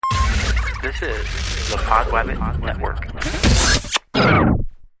This is the Podwabbit Network.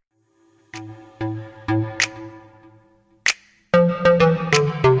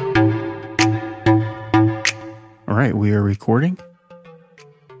 All right, we are recording.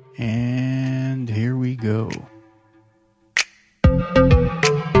 And here we go.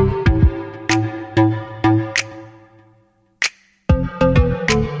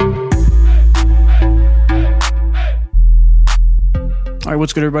 All right,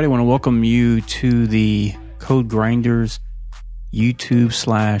 what's good, everybody? I want to welcome you to the Code Grinders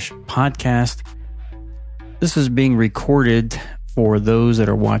YouTube/podcast. This is being recorded for those that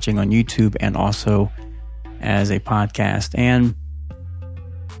are watching on YouTube and also as a podcast. And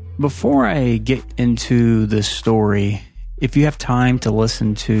before I get into this story, if you have time to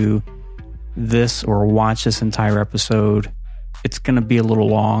listen to this or watch this entire episode, it's going to be a little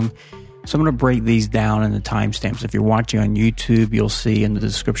long. So I'm going to break these down into timestamps. If you're watching on YouTube, you'll see in the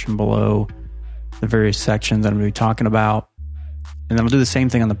description below the various sections that I'm going to be talking about. And then I'll do the same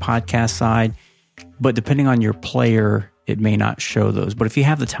thing on the podcast side. But depending on your player, it may not show those. But if you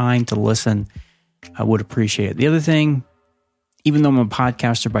have the time to listen, I would appreciate it. The other thing, even though I'm a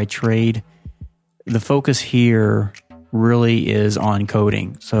podcaster by trade, the focus here really is on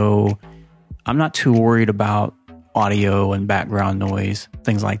coding. So I'm not too worried about audio and background noise,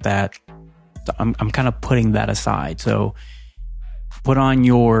 things like that. I'm kind of putting that aside. So put on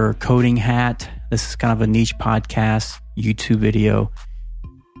your coding hat. This is kind of a niche podcast, YouTube video.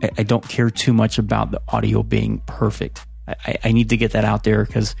 I don't care too much about the audio being perfect. I need to get that out there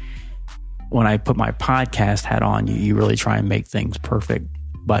because when I put my podcast hat on, you really try and make things perfect.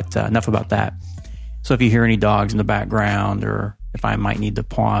 But enough about that. So if you hear any dogs in the background, or if I might need to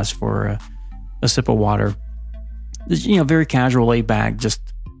pause for a sip of water, very casual, laid back, just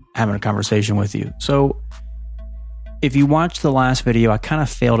having a conversation with you. So if you watched the last video, I kind of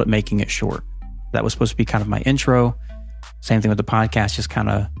failed at making it short. That was supposed to be kind of my intro. Same thing with the podcast, just kind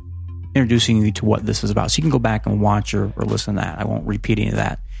of introducing you to what this is about. So you can go back and watch or listen to that. I won't repeat any of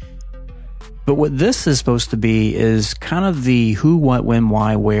that. But what this is supposed to be is kind of the who, what, when,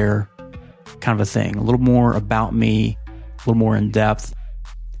 why, where kind of a thing. A little more about me, a little more in depth.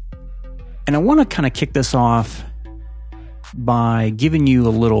 And I want to kind of kick this off by giving you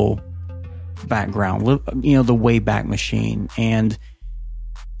a little background, the Wayback Machine. And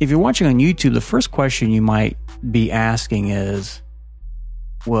if you're watching on YouTube, the first question you might be asking is,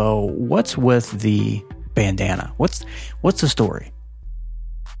 well, what's with the bandana? What's the story?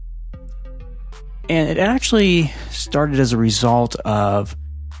 And it actually started as a result of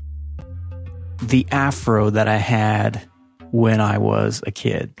the afro that I had when I was a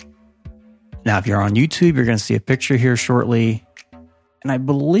kid. Now, if you're on YouTube, you're going to see a picture here shortly. And I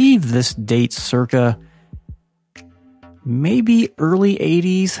believe this dates circa maybe early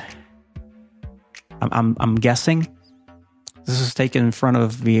 80s. I'm guessing. This is taken in front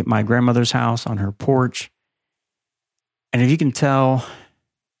of my grandmother's house on her porch. And if you can tell,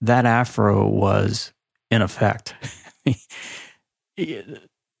 that afro was in effect.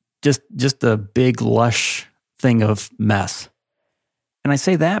 just a big, lush thing of mess. And I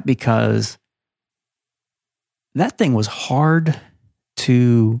say that because that thing was hard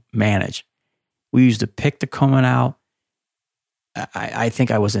to manage. We used to pick the comb out. I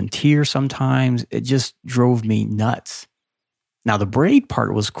think I was in tears sometimes. It just drove me nuts. Now, the braid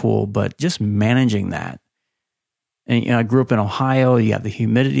part was cool, but just managing that. And I grew up in Ohio. You have the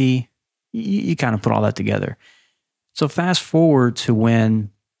humidity. You kind of put all that together. So fast forward to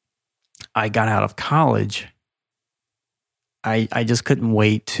when I got out of college, I just couldn't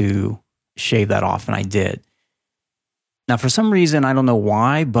wait to shave that off, and I did. Now, for some reason, I don't know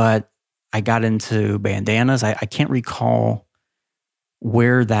why, but I got into bandanas. I can't recall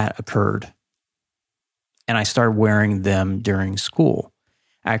where that occurred. And I started wearing them during school,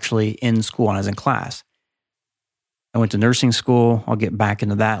 actually in school when I was in class. I went to nursing school. I'll get back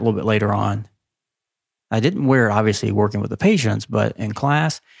into that a little bit later on. I didn't wear it, obviously, working with the patients, but in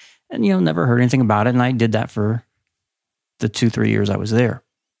class, and, never heard anything about it. And I did that for the 2-3 years I was there.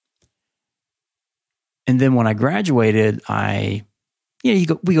 And then when I graduated, we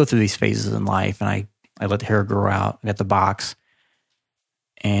go through these phases in life, and I let the hair grow out. I got the box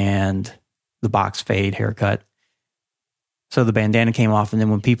and the box fade haircut. So the bandana came off. And then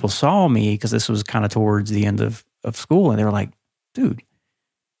when people saw me, because this was kind of towards the end of school, and they were like, dude,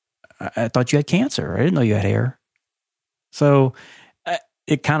 I thought you had cancer. I didn't know you had hair. So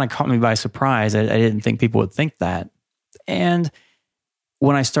it kind of caught me by surprise. I didn't think people would think that. And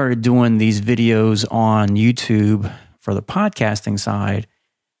when I started doing these videos on YouTube for the podcasting side,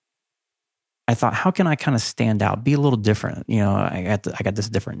 I thought, how can I kind of stand out, be a little different? I got this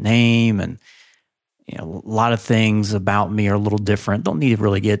different name, and a lot of things about me are a little different. Don't need to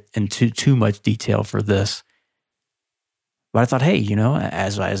really get into too much detail for this. But I thought, hey,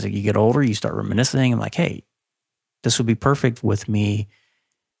 as you get older, you start reminiscing. I'm like, hey, this would be perfect with me,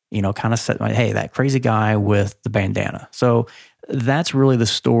 kind of set my, hey, that crazy guy with the bandana. So that's really the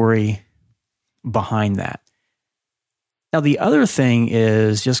story behind that. Now, the other thing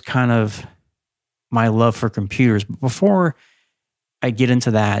is just kind of my love for computers. But before I get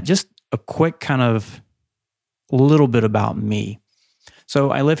into that, just a quick kind of little bit about me. So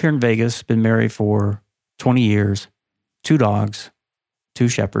I live here in Vegas, been married for 20 years, 2 dogs, 2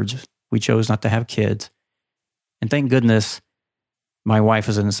 shepherds. We chose not to have kids. And thank goodness my wife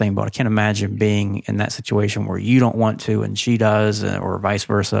is in the same boat. I can't imagine being in that situation where you don't want to and she does, or vice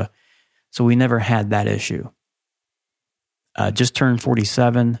versa. So we never had that issue. Just turned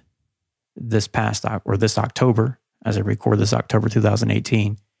 47 this October, as I record this October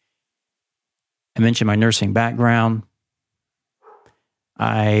 2018. I mentioned my nursing background.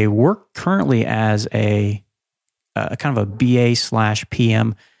 I work currently as a kind of a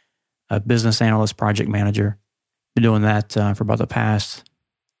BA/PM, a business analyst, project manager. Been doing that for about the past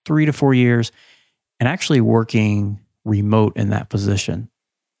 3 to 4 years, and actually working remote in that position.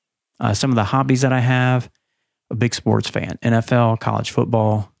 Some of the hobbies that I have: a big sports fan, NFL, college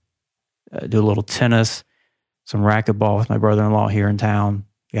football, do a little tennis, some racquetball with my brother-in-law here in town.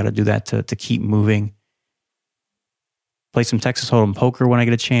 You got to do that to keep moving. Play some Texas Hold'em poker when I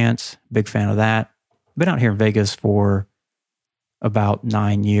get a chance. Big fan of that. Been out here in Vegas for about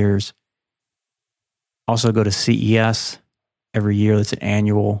 9 years. Also go to CES every year. That's an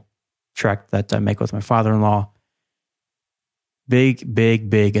annual trek that I make with my father-in-law. Big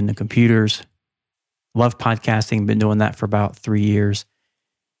into computers. Love podcasting. Been doing that for about 3 years.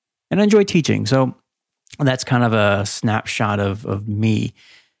 And I enjoy teaching. So that's kind of a snapshot of me.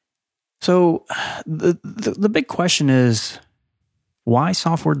 So the big question is, why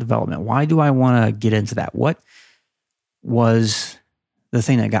software development? Why do I want to get into that? What was the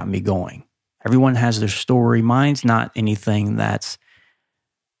thing that got me going? Everyone has their story. Mine's not anything that's,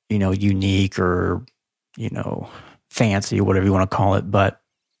 unique or, fancy or whatever you want to call it. But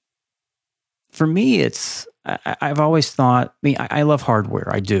for me, I've always thought, I love hardware.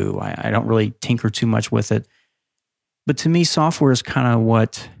 I do. I don't really tinker too much with it. But to me, software is kind of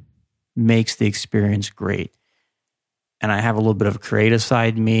what makes the experience great. And I have a little bit of a creative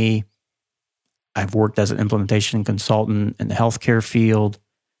side in me. I've worked as an implementation consultant in the healthcare field.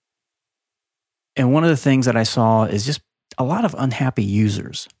 And one of the things that I saw is just a lot of unhappy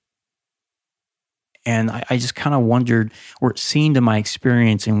users. And I just kind of wondered, or it seemed in my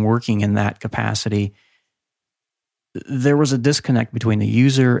experience in working in that capacity, there was a disconnect between the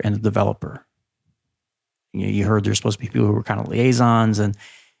user and the developer. You heard there's supposed to be people who were kind of liaisons, and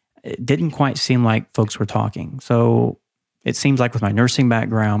it didn't quite seem like folks were talking. So it seems like with my nursing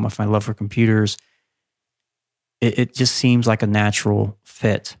background, with my love for computers, it just seems like a natural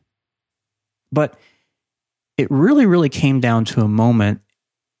fit. But it really came down to a moment,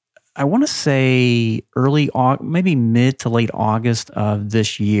 I want to say maybe mid to late August of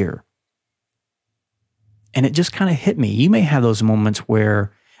this year. And it just kind of hit me. You may have those moments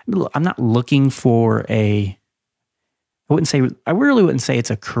where I'm not looking for I really wouldn't say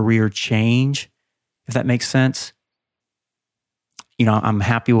it's a career change, if that makes sense. I'm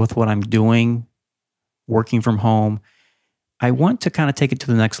happy with what I'm doing, working from home. I want to kind of take it to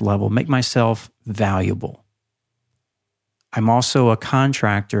the next level, make myself valuable. I'm also a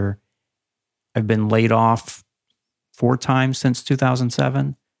contractor. I've been laid off 4 times since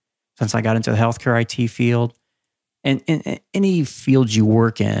 2007, since I got into the healthcare IT field. And in any field you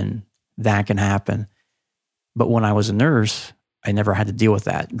work in, that can happen. But when I was a nurse, I never had to deal with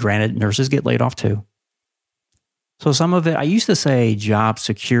that. Granted, nurses get laid off too. So some of it, I used to say job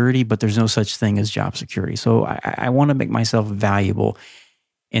security, but there's no such thing as job security. So I want to make myself valuable,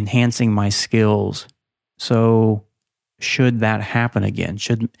 enhancing my skills. So should that happen again,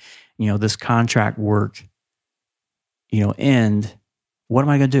 should this contract work end, what am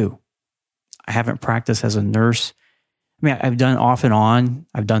I going to do? I haven't practiced as a nurse. I've done off and on.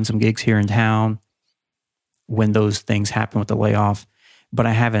 I've done some gigs here in town when those things happen with the layoff, but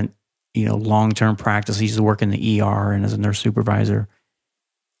I haven't, long-term practice. I used to work in the ER and as a nurse supervisor.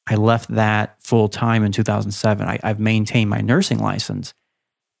 I left that full-time in 2007. I've maintained my nursing license.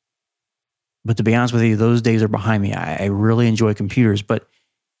 But to be honest with you, those days are behind me. I really enjoy computers, but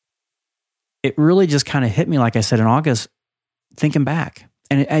it really just kind of hit me, like I said, in August, thinking back.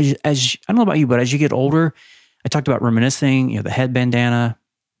 And as I don't know about you, but as you get older, I talked about reminiscing, the head bandana,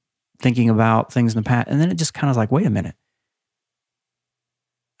 thinking about things in the past. And then it just kind of like, wait a minute.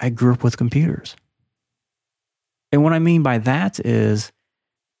 I grew up with computers. And what I mean by that is,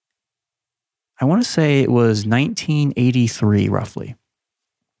 I want to say it was 1983, roughly,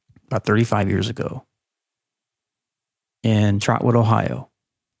 about 35 years ago, in Trotwood, Ohio.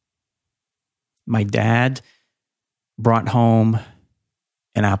 My dad brought home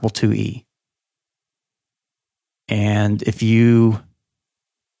an Apple IIe. And if you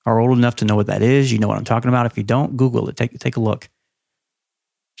are old enough to know what that is, you know what I'm talking about. If you don't, Google it. Take a look.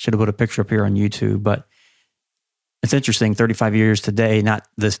 Should have put a picture up here on YouTube. But it's interesting, 35 years today, not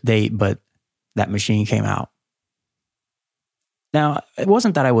this date, but that machine came out. Now, it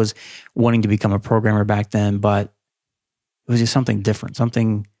wasn't that I was wanting to become a programmer back then, but it was just something different,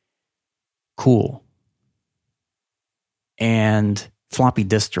 something cool. And floppy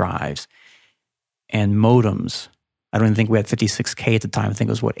disk drives and modems. I don't even think we had 56K at the time. I think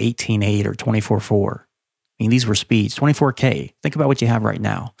it was 18.8 or 24.4. I mean, these were speeds, 24K. Think about what you have right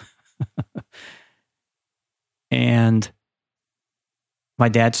now. And my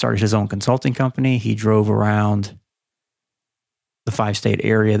dad started his own consulting company. He drove around the 5-state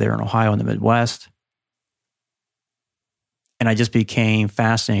area there in Ohio in the Midwest. And I just became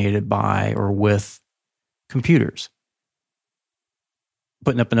fascinated by or with computers.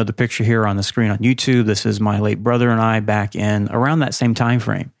 Putting up another picture here on the screen on YouTube. This is my late brother and I back in around that same time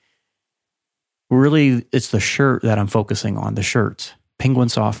frame. Really, it's the shirt that I'm focusing on, the shirts. Penguin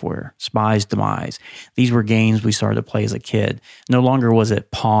Software, Spy's Demise. These were games we started to play as a kid. No longer was it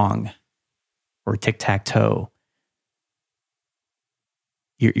Pong or Tic-Tac-Toe.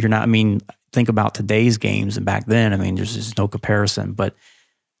 You're not, I mean, think about today's games and back then, I mean, there's just no comparison. But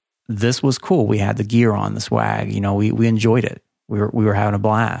this was cool. We had the gear on, the swag. You know, we enjoyed it. We were having a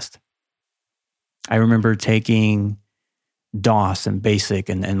blast. I remember taking DOS and BASIC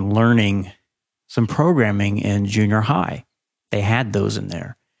and learning some programming in junior high. They had those in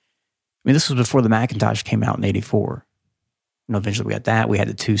there. I mean, this was before the Macintosh came out in 84. You know, eventually we got that. We had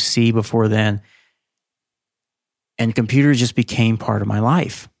the 2C before then. And computers just became part of my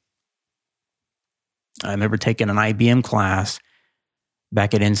life. I remember taking an IBM class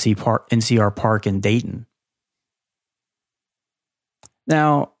back at NCR Park in Dayton.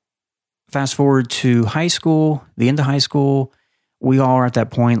 Now, fast forward to high school, the end of high school, we all are at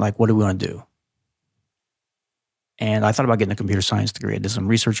that point, like, what do we want to do? And I thought about getting a computer science degree. I did some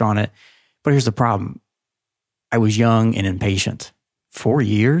research on it. But here's the problem. I was young and impatient. 4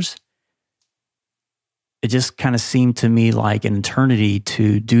 years? It just kind of seemed to me like an eternity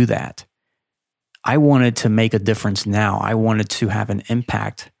to do that. I wanted to make a difference now. I wanted to have an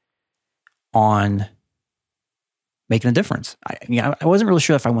impact on making a difference. I wasn't really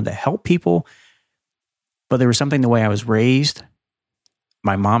sure if I wanted to help people, but there was something the way I was raised.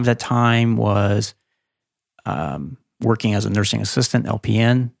 My mom at that time was working as a nursing assistant,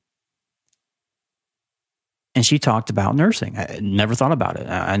 LPN. And she talked about nursing. I never thought about it.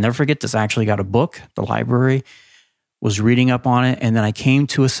 I never forget this. I actually got a book, the library, was reading up on it. And then I came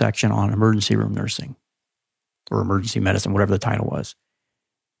to a section on emergency room nursing or emergency medicine, whatever the title was.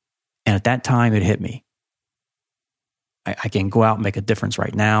 And at that time, it hit me. I can go out and make a difference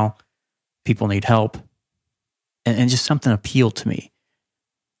right now. People need help. And just something appealed to me.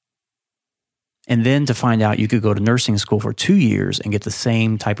 And then to find out you could go to nursing school for 2 years and get the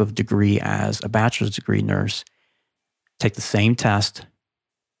same type of degree as a bachelor's degree nurse, take the same test,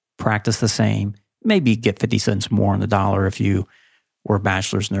 practice the same, maybe get 50 cents more on the dollar if you were a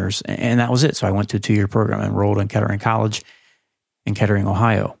bachelor's nurse. And that was it. So I went to a 2-year program, enrolled in Kettering College in Kettering,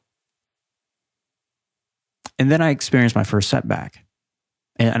 Ohio. And then I experienced my first setback.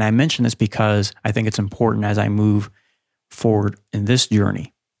 And I mention this because I think it's important as I move forward in this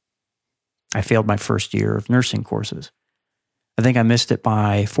journey. I failed my first year of nursing courses. I think I missed it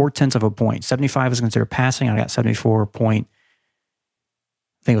by 0.4 of a point. 75 was considered passing. I got 74 point,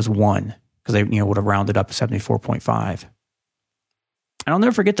 I think it was 1, because they would have rounded up to 74.5. And I'll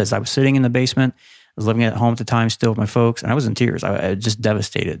never forget this. I was sitting in the basement. I was living at home at the time still with my folks, and I was in tears. I was just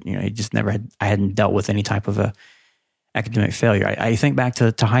devastated. I hadn't dealt with any type of a academic failure. I think back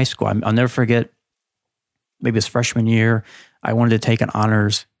to high school. I'll never forget, maybe it's freshman year, I wanted to take an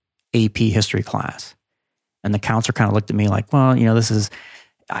honors AP history class. And the counselor kind of looked at me like, well, this is,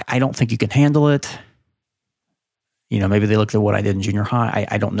 I don't think you can handle it. Maybe they looked at what I did in junior high.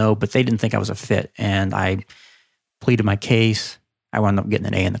 I don't know, but they didn't think I was a fit. And I pleaded my case. I wound up getting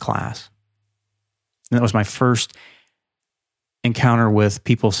an A in the class. And that was my first encounter with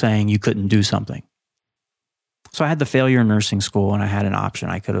people saying you couldn't do something. So I had the failure in nursing school and I had an option.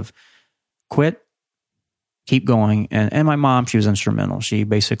 I could have quit, keep going. And my mom, she was instrumental. She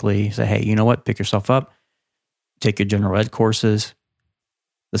basically said, hey, you know what? Pick yourself up, take your general ed courses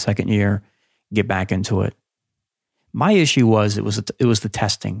the second year, get back into it. My issue was it was the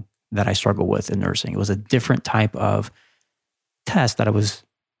testing that I struggled with in nursing. It was a different type of test that I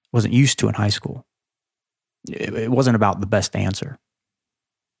wasn't used to in high school. It wasn't about the best answer.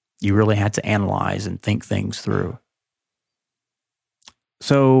 You really had to analyze and think things through.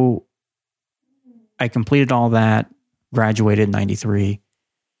 So I completed all that, graduated in 93,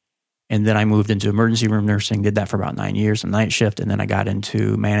 and then I moved into emergency room nursing, did that for about 9 years, a night shift, and then I got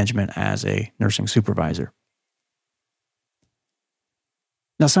into management as a nursing supervisor.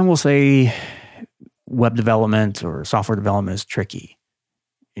 Now, some will say web development or software development is tricky,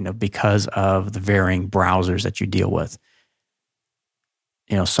 because of the varying browsers that you deal with.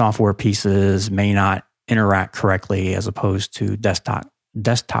 Software pieces may not interact correctly as opposed to desktop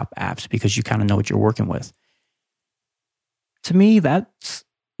apps because you kind of know what you're working with. To me, that's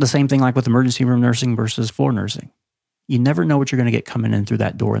the same thing like with emergency room nursing versus floor nursing. You never know what you're going to get coming in through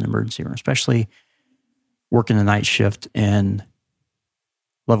that door in the emergency room, especially working the night shift in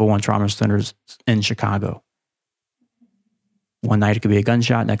level 1 trauma centers in Chicago. One night it could be a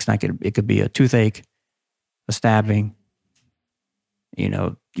gunshot, next night it could be a toothache, a stabbing.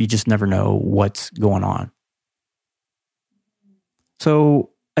 You just never know what's going on.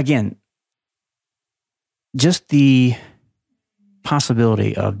 So again, just the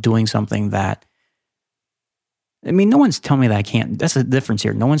possibility of doing something that, no one's telling me that I can't. That's the difference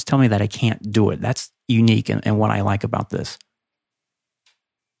here. No one's telling me that I can't do it. That's unique and what I like about this.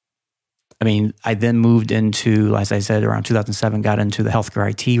 I then moved into, as I said, around 2007, got into the healthcare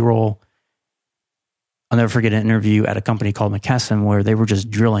IT role. I'll never forget an interview at a company called McKesson where they were just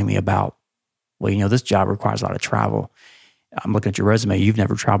drilling me about, well, this job requires a lot of travel. I'm looking at your resume. You've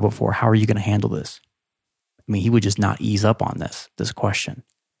never traveled before. How are you going to handle this? He would just not ease up on this question.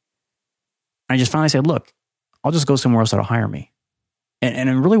 I just finally said, look, I'll just go somewhere else that'll hire me.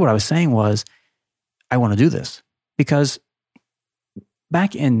 And really what I was saying was, I want to do this because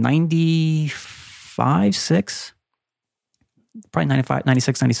back in 95, 6, probably 95,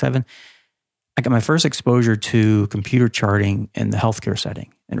 96, 97, I got my first exposure to computer charting in the healthcare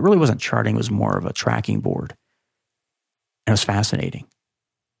setting. And it really wasn't charting, it was more of a tracking board. And it was fascinating.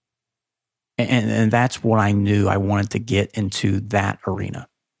 And that's what I knew I wanted to get into that arena.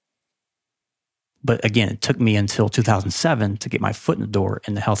 But again, it took me until 2007 to get my foot in the door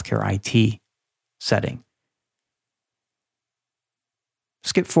in the healthcare IT setting.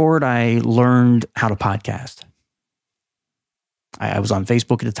 Skip forward, I learned how to podcast. I was on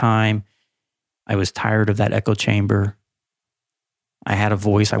Facebook at the time. I was tired of that echo chamber. I had a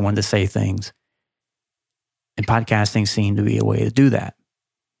voice. I wanted to say things. And podcasting seemed to be a way to do that.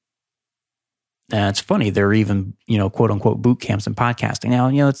 And it's funny, there are even, quote unquote, boot camps in podcasting. Now,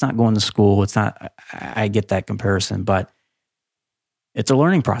 it's not going to school. It's not, I get that comparison, but it's a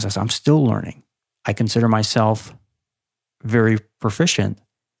learning process. I'm still learning. I consider myself very proficient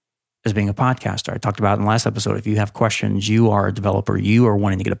as being a podcaster. I talked about in the last episode, if you have questions, you are a developer, you are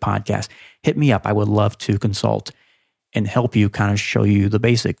wanting to get a podcast, hit me up. I would love to consult and help you kind of show you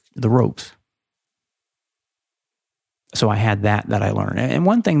the ropes. So I had that I learned. And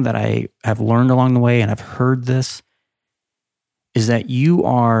one thing that I have learned along the way, and I've heard this, is that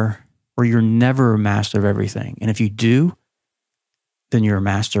you're never a master of everything. And if you do, then you're a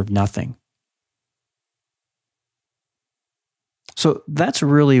master of nothing. So that's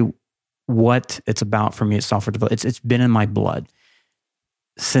really what it's about for me at Software Development. It's been in my blood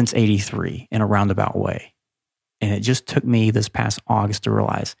since 83 in a roundabout way. And it just took me this past August to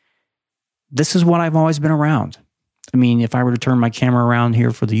realize this is what I've always been around. If I were to turn my camera around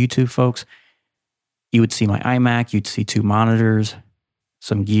here for the YouTube folks, you would see my iMac, you'd see 2 monitors,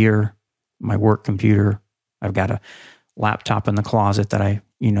 some gear, my work computer. I've got a laptop in the closet that I,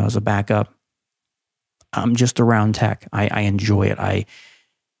 as a backup. I'm just around tech. I enjoy it.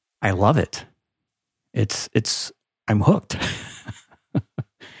 I love it. I'm hooked.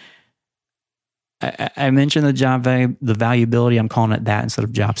 I mentioned the job value, the valuability. I'm calling it that instead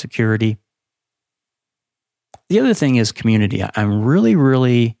of job security. The other thing is community. I'm really,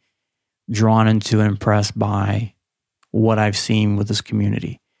 really drawn into and impressed by what I've seen with this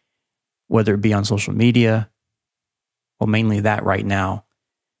community, whether it be on social media, well, mainly that right now,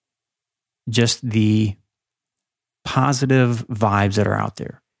 just the positive vibes that are out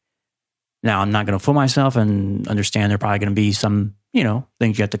there. Now, I'm not going to fool myself and understand there are probably going to be some,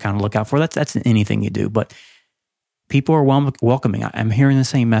 things you have to kind of look out for. That's in anything you do, but people are welcoming. I'm hearing the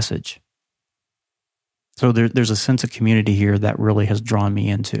same message. So there's a sense of community here that really has drawn me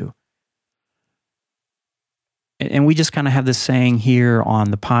into. And we just kind of have this saying here on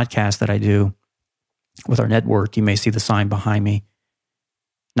the podcast that I do with our network. You may see the sign behind me.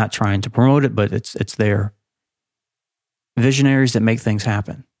 Not trying to promote it, but it's there. Visionaries that make things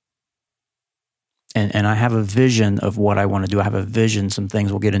happen. And I have a vision of what I want to do. I have a vision, some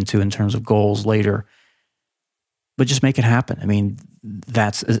things we'll get into in terms of goals later. But just make it happen. I mean,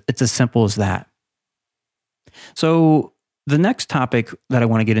 it's as simple as that. So the next topic that I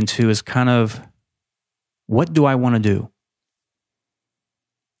want to get into is kind of, what do I want to do?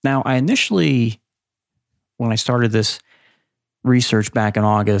 Now, I initially, when I started this research back in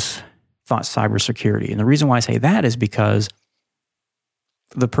August, thought cybersecurity. And the reason why I say that is because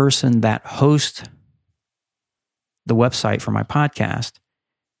the person that hosts the website for my podcast,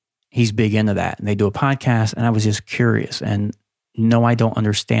 he's big into that. And they do a podcast, and I was just curious. And no, I don't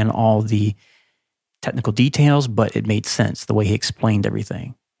understand all the technical details, but it made sense the way he explained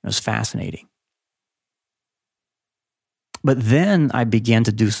everything. It was fascinating. But then I began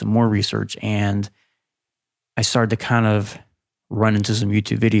to do some more research, and I started to kind of run into some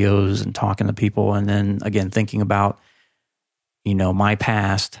YouTube videos and talking to people. And then again, thinking about, my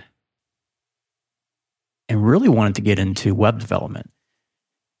past, and really wanted to get into web development.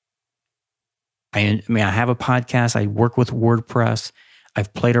 I have a podcast. I work with WordPress.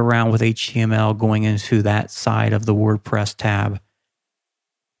 I've played around with HTML, going into that side of the WordPress tab.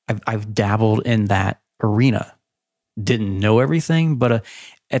 I've dabbled in that arena. Didn't know everything, but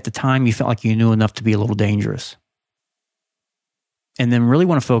at the time you felt like you knew enough to be a little dangerous. And then really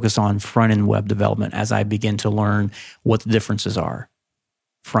want to focus on front-end web development as I begin to learn what the differences are.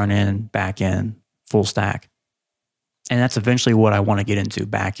 Front-end, back-end, full stack. And that's eventually what I want to get into,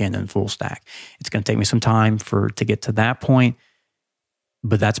 back-end and full stack. It's going to take me some time to get to that point,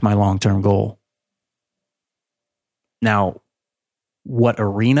 but that's my long-term goal. Now, what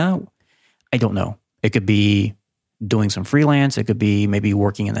arena? I don't know. It could be doing some freelance. It could be maybe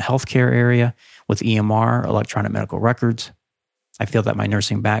working in the healthcare area with EMR, electronic medical records. I feel that my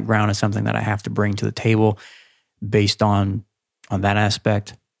nursing background is something that I have to bring to the table based on that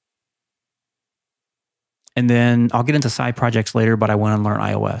aspect. And then I'll get into side projects later, but I want to learn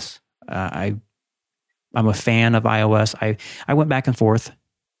iOS. I'm a fan of iOS. I went back and forth.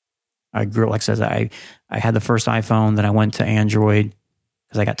 I grew up, like I said, I had the first iPhone, then I went to Android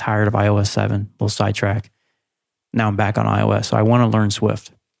because I got tired of iOS 7, little sidetrack. Now I'm back on iOS. So I want to learn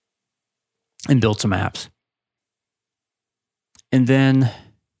Swift and build some apps. And then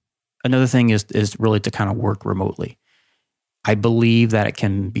another thing is really to kind of work remotely. I believe that it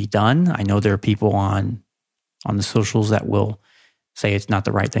can be done. I know there are people on the socials that will say it's not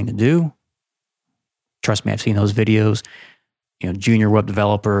the right thing to do. Trust me, I've seen those videos. Junior web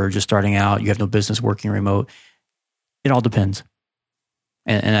developer, just starting out, you have no business working remote. It all depends.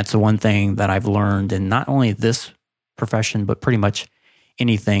 And that's the one thing that I've learned in not only this profession, but pretty much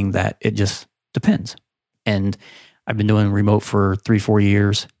anything, that it just depends. And I've been doing remote for 3-4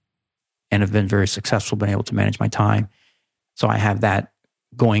 years and have been very successful, been able to manage my time. So I have that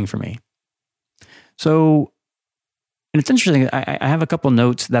going for me. So, and it's interesting, I have a couple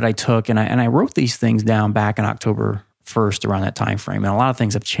notes that I took, and I wrote these things down back in October 1st, around that time frame. And a lot of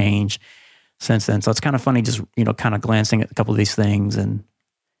things have changed since then. So it's kind of funny just, kind of glancing at a couple of these things and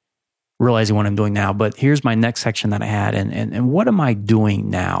realizing what I'm doing now. But here's my next section that I had, and what am I doing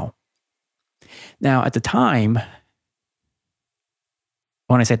now? Now, at the time,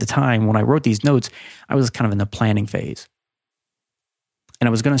 when I say at the time, when I wrote these notes, I was kind of in the planning phase. And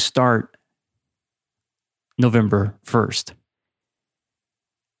I was going to start November 1st.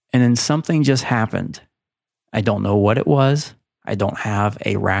 And then something just happened. I don't know what it was. I don't have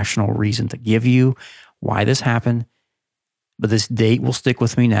a rational reason to give you why this happened. But this date will stick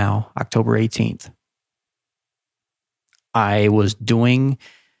with me now, October 18th. I was doing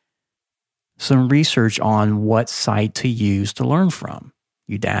some research on what site to use to learn from.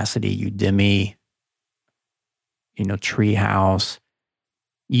 Udacity, Udemy, Treehouse.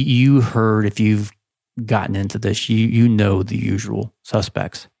 You heard, if you've gotten into this, you know the usual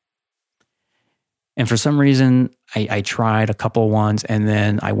suspects. And for some reason, I tried a couple ones, and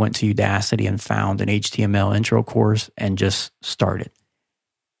then I went to Udacity and found an HTML intro course and just started.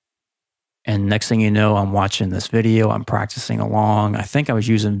 And next thing you know, I'm watching this video, I'm practicing along. I think I was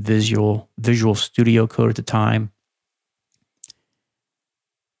using Visual Studio Code at the time.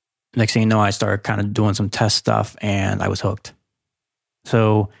 Next thing you know, I started kind of doing some test stuff, and I was hooked.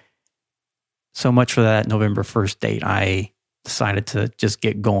 So much for that November 1st date. I decided to just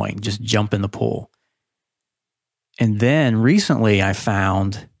get going, just jump in the pool. And then recently I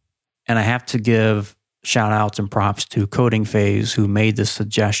found, and I have to give shout outs and props to Coding Phase who made this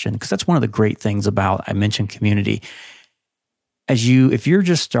suggestion, because that's one of the great things about, I mentioned community. If you're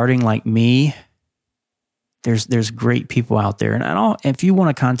just starting like me, there's great people out there. And if you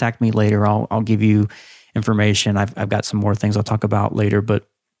want to contact me later, I'll give you information. I've got some more things I'll talk about later, but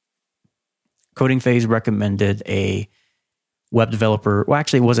Coding Phase recommended a web developer. Well,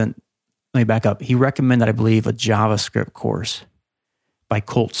 actually it wasn't, let me back up. He recommended, I believe, a JavaScript course by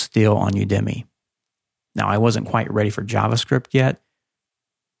Colt Steele on Udemy. Now, I wasn't quite ready for JavaScript yet,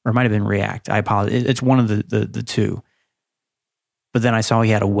 or it might have been React. I apologize. It's one of the two. But then I saw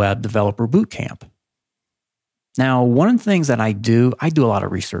he had a web developer boot camp. Now, one of the things that I do a lot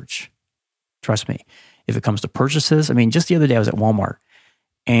of research. Trust me. If it comes to purchases, I mean, just the other day I was at Walmart,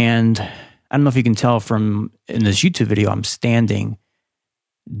 and I don't know if you can tell from in this YouTube video, I'm standing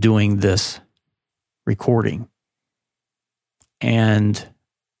doing this recording. And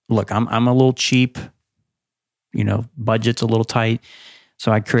look, I'm a little cheap, budget's a little tight.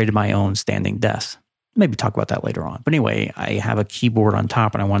 So I created my own standing desk. Maybe talk about that later on. But anyway, I have a keyboard on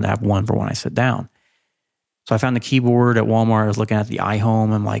top and I wanted to have one for when I sit down. So I found the keyboard at Walmart. I was looking at the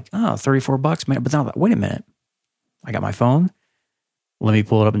iHome. I'm like, oh, $34, man. But then I thought, wait a minute. I got my phone. Let me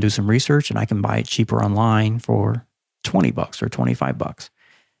pull it up and do some research, and I can buy it cheaper online for $20 or $25.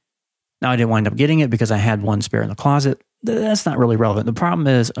 Now, I didn't wind up getting it because I had one spare in the closet. That's not really relevant. The point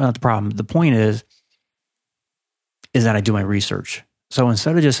is that I do my research. So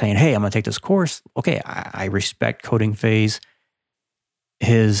instead of just saying, hey, I'm going to take this course, okay, I respect Coding Phase,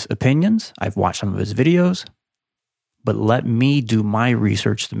 his opinions. I've watched some of his videos, but let me do my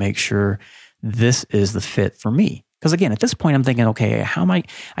research to make sure this is the fit for me. Because again, at this point, I'm thinking, okay,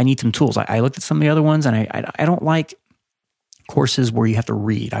 I need some tools. I looked at some of the other ones, and I don't like courses where you have to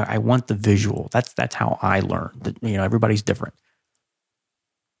read. I want the visual. That's how I learn. Everybody's different.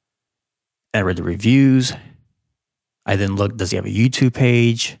 I read the reviews. I then looked, does he have a YouTube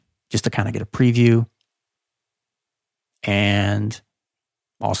page? Just to kind of get a preview. And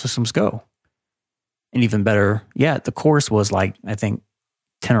all systems go. And even better, the course was like, I think,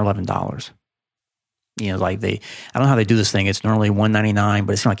 $10 or $11. I don't know how they do this thing. It's normally $199,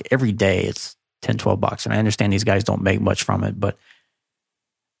 but it's not like every day it's $10, $12. And I understand these guys don't make much from it, but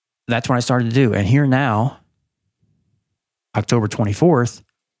that's what I started to do. And here now, October 24th,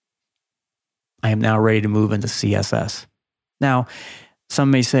 I am now ready to move into CSS. Now,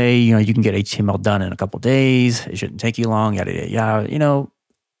 some may say, you can get HTML done in a couple of days. It shouldn't take you long, yada, yada, yada.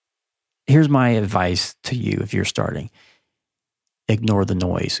 Here's my advice to you if you're starting. Ignore the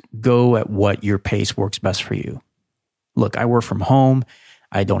noise. Go at what your pace works best for you. Look, I work from home.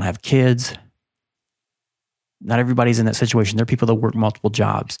 I don't have kids. Not everybody's in that situation. There are people that work multiple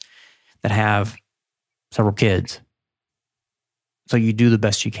jobs that have several kids. So you do the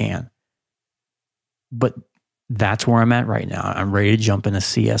best you can. But that's where I'm at right now. I'm ready to jump into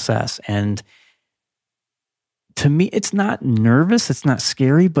CSS. And to me, it's not nervous. It's not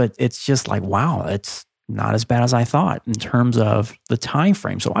scary, but it's just like, wow, it's not as bad as I thought in terms of the time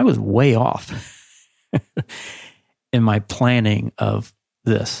frame. So I was way off in my planning of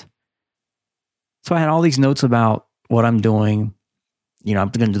this. So I had all these notes about what I'm doing. I'm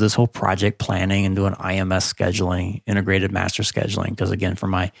going to do this whole project planning and do an IMS scheduling, integrated master scheduling, because again, for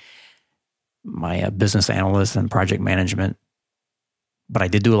my business analyst and project management. But I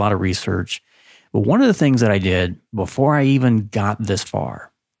did do a lot of research. But one of the things that I did before I even got this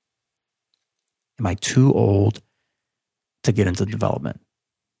far, am I too old to get into development?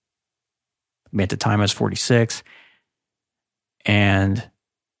 I mean, at the time I was 46, and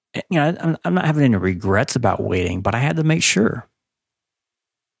I'm not having any regrets about waiting, but I had to make sure.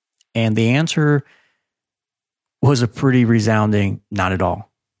 And the answer was a pretty resounding not at all.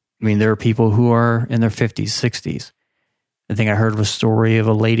 I mean, there are people who are in their 50s, 60s. I think I heard of a story of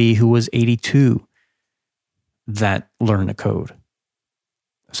a lady who was 82 that learned to code.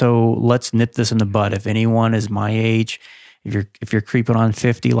 So let's nip this in the bud. If anyone is my age, if you're creeping on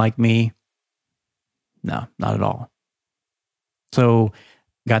 50 like me, no, not at all. So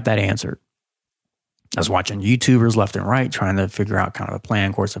got that answered. I was watching YouTubers left and right, trying to figure out kind of a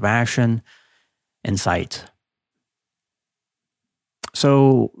plan, course of action, insight.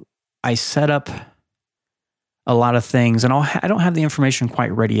 So I set up a lot of things, and I don't have the information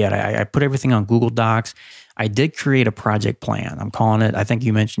quite ready yet. I put everything on Google Docs. I did create a project plan. I'm calling it, I think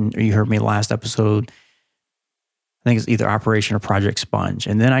you mentioned, or you heard me last episode, I think it's either Operation or Project Sponge.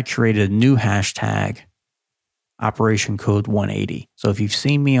 And then I created a new hashtag, Operation Code 180. So if you've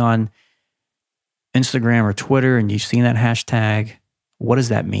seen me on Instagram or Twitter and you've seen that hashtag, what does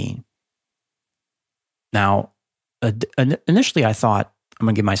that mean? Now, initially I thought I'm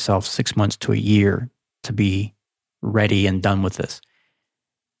going to give myself 6 months to a year to be ready and done with this.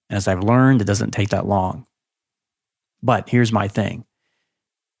 And as I've learned, it doesn't take that long. But here's my thing.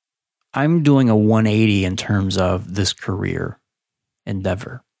 I'm doing a 180 in terms of this career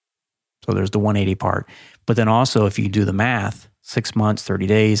endeavor. So there's the 180 part. But then also, if you do the math, 6 months, 30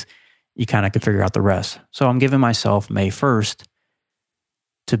 days, you kind of can figure out the rest. So I'm giving myself May 1st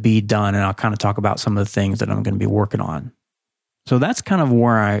to be done, and I'll kind of talk about some of the things that I'm going to be working on. So that's kind of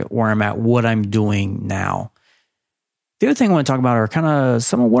where I'm at, what I'm doing now. The other thing I want to talk about are kind of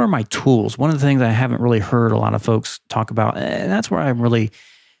some of what are my tools. One of the things I haven't really heard a lot of folks talk about, and that's where I really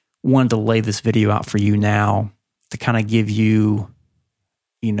wanted to lay this video out for you now to kind of give you,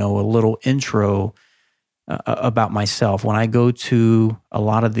 a little intro about myself. When I go to a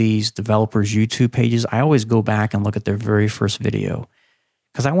lot of these developers' YouTube pages, I always go back and look at their very first video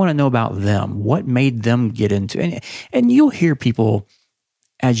because I want to know about them, what made them get into, and you'll hear people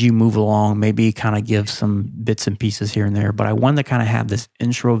as you move along, maybe kind of give some bits and pieces here and there, but I wanted to kind of have this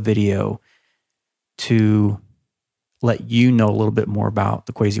intro video to let you know a little bit more about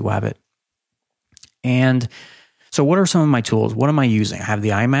the Quasi Wabbit. And so what are some of my tools? What am I using? I have the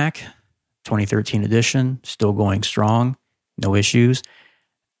iMac 2013 edition, still going strong, no issues.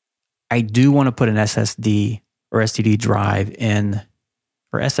 I do want to put an SSD or STD drive in,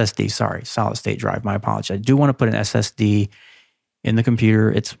 or SSD, sorry, solid state drive, my apologies. I do want to put an SSD in the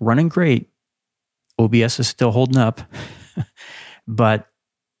computer. It's running great. OBS is still holding up, but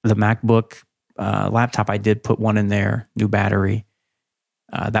the MacBook laptop, I did put one in there, new battery.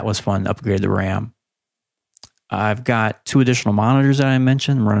 That was fun, upgraded the RAM. I've got 2 additional monitors that I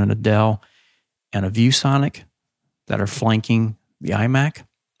mentioned. I'm running a Dell and a ViewSonic that are flanking the iMac.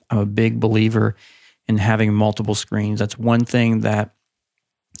 I'm a big believer in having multiple screens. That's one thing that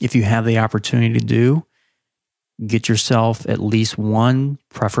if you have the opportunity to do, get yourself at least 1,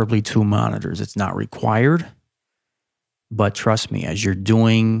 preferably 2 monitors. It's not required, but trust me, as you're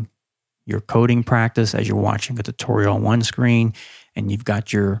doing your coding practice, as you're watching a tutorial on one screen, and you've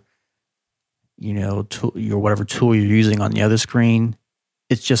got your, your whatever tool you're using on the other screen,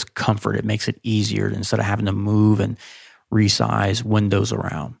 it's just comfort. It makes it easier instead of having to move and resize windows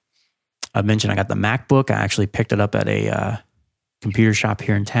around. I mentioned I got the MacBook. I actually picked it up at a computer shop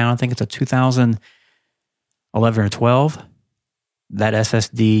here in town. I think it's a 2011 or 12. That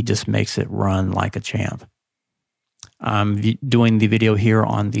SSD just makes it run like a champ. I'm doing the video here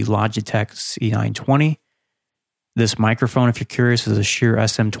on the Logitech C920. This microphone, if you're curious, is a Shure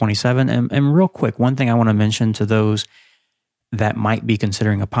SM27. And real quick, one thing I want to mention to those that might be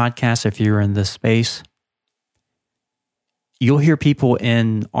considering a podcast, if you're in this space, you'll hear people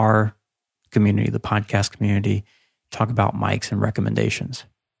in our community, the podcast community, talk about mics and recommendations.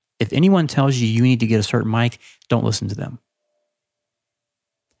 If anyone tells you need to get a certain mic, don't listen to them.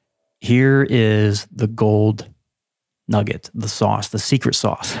 Here is the gold nugget, the sauce, the secret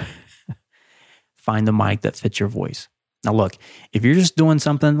sauce. Find the mic that fits your voice. Now look, if you're just doing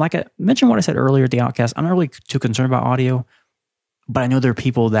something, like I mentioned what I said earlier at the Outcast, I'm not really too concerned about audio, but I know there are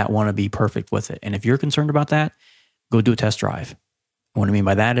people that want to be perfect with it. And if you're concerned about that, go do a test drive. What I mean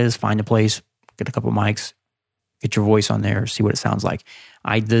by that is find a place, get a couple mics, get your voice on there, see what it sounds like.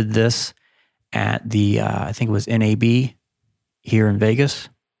 I did this at the, I think it was NAB here in Vegas,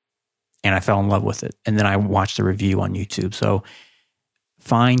 and I fell in love with it. And then I watched the review on YouTube. So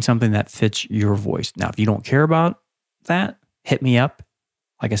find something that fits your voice. Now, if you don't care about that, hit me up.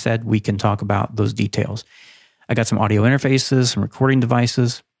 Like I said, we can talk about those details. I got some audio interfaces, some recording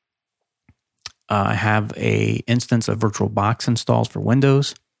devices. I have a instance of VirtualBox installs for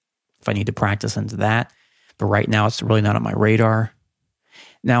Windows if I need to practice into that. But right now, it's really not on my radar.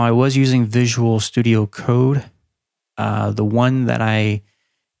 Now, I was using Visual Studio Code. The one that I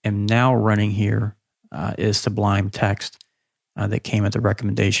am now running here is Sublime Text that came at the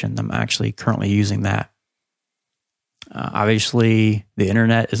recommendation. I'm actually currently using that. Obviously, the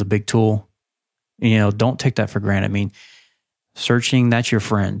internet is a big tool. Don't take that for granted. I mean, searching, that's your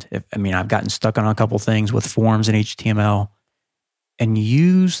friend. I've gotten stuck on a couple things with forms in HTML, and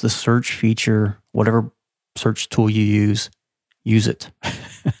use the search feature, whatever search tool you use it.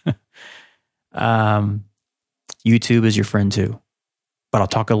 YouTube is your friend too, but I'll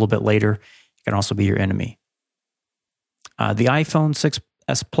talk a little bit later. It can also be your enemy. The iPhone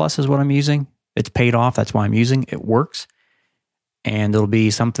 6s Plus is what I'm using. It's paid off. That's why I'm using it. It works. And it'll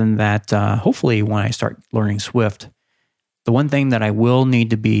be something that hopefully when I start learning Swift, the one thing that I will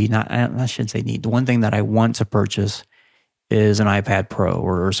need to be, I shouldn't say need, the one thing that I want to purchase is an iPad Pro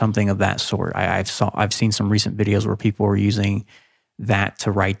or something of that sort. I've seen some recent videos where people are using that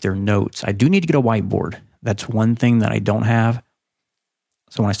to write their notes. I do need to get a whiteboard. That's one thing that I don't have.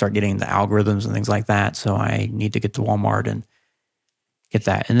 So when I start getting the algorithms and things like that, so I need to get to Walmart and get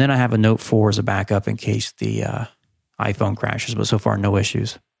that. And then I have a Note 4 as a backup in case the iPhone crashes, but so far no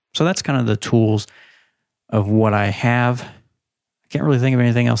issues. So that's kind of the tools of what I have. I can't really think of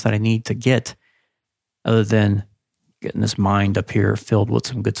anything else that I need to get other than getting this mind up here filled with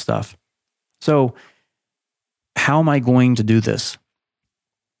some good stuff. So how am I going to do this?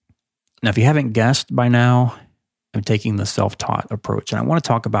 Now, if you haven't guessed by now, I'm taking the self-taught approach, and I want to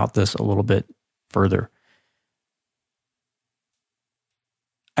talk about this a little bit further.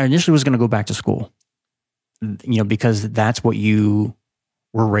 I initially was going to go back to school, because that's what you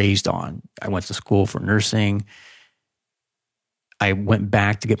were raised on. I went to school for nursing. I went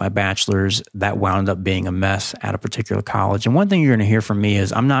back to get my bachelor's. That wound up being a mess at a particular college. And one thing you're going to hear from me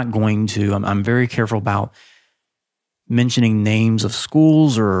is I'm very careful about mentioning names of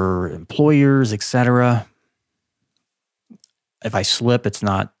schools or employers, etc. If I slip, it's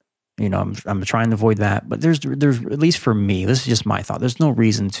not, I'm trying to avoid that. But there's at least for me, this is just my thought. There's no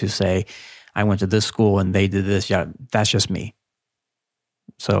reason to say I went to this school and they did this. Yeah, that's just me.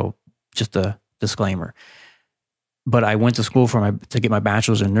 So just a disclaimer. But I went to school to get my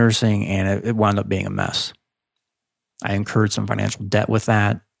bachelor's in nursing, and it wound up being a mess. I incurred some financial debt with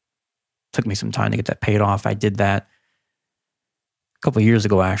that. Took me some time to get that paid off. I did that a couple of years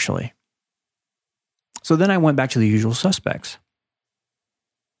ago, actually. So then I went back to the usual suspects.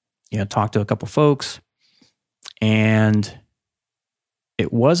 Talked to a couple folks, and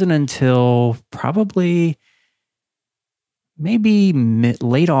it wasn't until probably maybe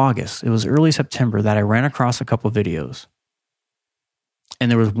late August, it was early September, that I ran across a couple of videos. And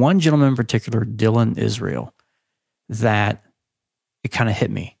there was one gentleman in particular, Dylan Israel, that it kind of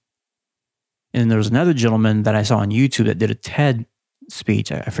hit me. And there was another gentleman that I saw on YouTube that did a TED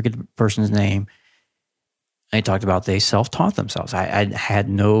speech. I forget the person's name. And he talked about they self-taught themselves. I had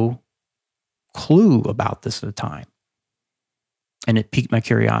no clue about this at the time. And it piqued my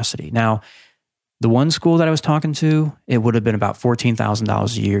curiosity. Now, the one school that I was talking to, it would have been about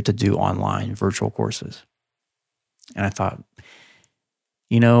 $14,000 a year to do online virtual courses. And I thought,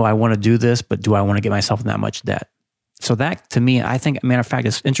 I want to do this, but do I want to get myself in that much debt? So that, to me, I think, matter of fact,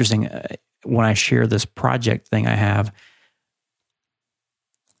 it's interesting. When I share this project thing I have,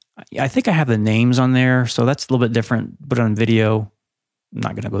 I think I have the names on there. So that's a little bit different, but on video, I'm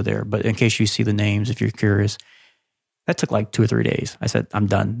not going to go there. But in case you see the names, if you're curious, that took like 2 or 3 days. I said, I'm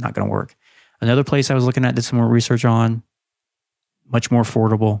done, not going to work. Another place I was looking at, did some more research on, much more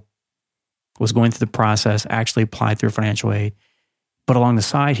affordable, was going through the process, actually applied through financial aid. But along the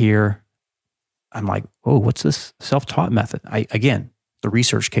side here, I'm like, oh, what's this self-taught method? Again, the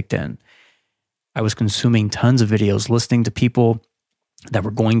research kicked in. I was consuming tons of videos, listening to people that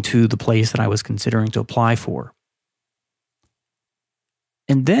were going to the place that I was considering to apply for.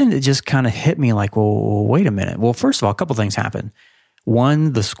 And then it just kind of hit me like, well, wait a minute. Well, first of all, a couple things happened.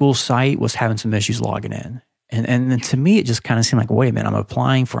 One, the school site was having some issues logging in. And to me, it just kind of seemed like, wait a minute, I'm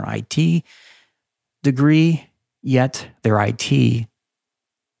applying for an IT degree, yet their IT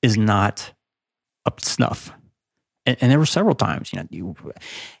is not up to snuff. And there were several times, you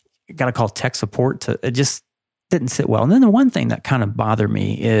got to call tech support it just didn't sit well. And then the one thing that kind of bothered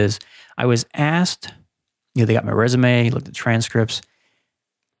me is I was asked, they got my resume, looked at transcripts.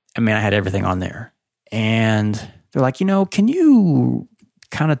 I had everything on there. And they're like, can you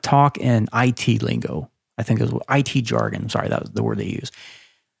kind of talk in IT lingo? I think it was IT jargon. Sorry, that was the word they used.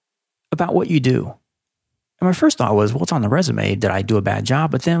 About what you do. And my first thought was, well, it's on the resume. Did I do a bad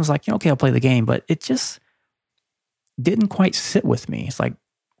job? But then I was like, okay, I'll play the game. But it just didn't quite sit with me. It's like,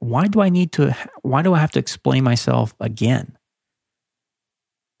 why do I have to explain myself again?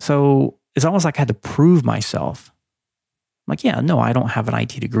 So it's almost like I had to prove myself. I'm like, yeah, no, I don't have an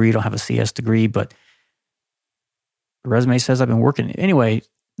IT degree. I don't have a CS degree, but the resume says I've been working. Anyway,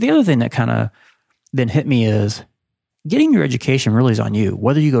 the other thing that kind of then hit me is getting your education really is on you.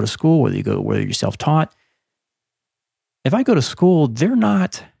 Whether you go to school, whether you're self-taught. If I go to school, they're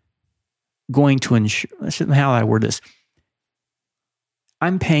not going to ensure, how I word this.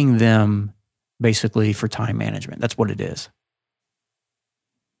 I'm paying them basically for time management. That's what it is.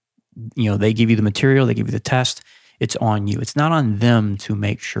 They give you the material, they give you the test. It's on you. It's not on them to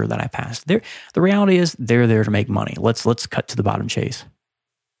make sure that I pass. The reality is they're there to make money. Let's cut to the bottom chase.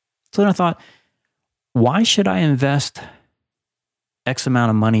 So then I thought, why should I invest X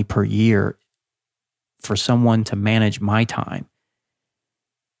amount of money per year for someone to manage my time?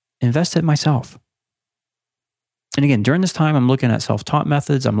 Invest it myself. And again, during this time, I'm looking at self-taught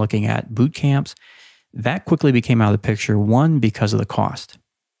methods. I'm looking at boot camps. That quickly became out of the picture. One, because of the cost.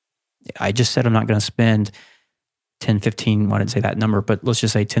 I just said I'm not going to spend 10, 15, well, I didn't say that number, but let's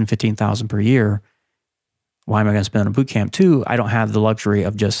just say 10, 15,000 per year. Why am I going to spend on a boot camp? 2, I don't have the luxury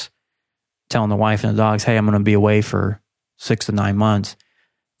of just telling the wife and the dogs, hey, I'm going to be away for 6 to 9 months.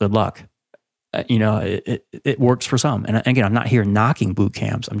 Good luck. It works for some. And again, I'm not here knocking boot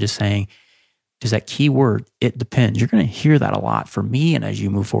camps. I'm just saying, is that key word, it depends. You're going to hear that a lot from me. And as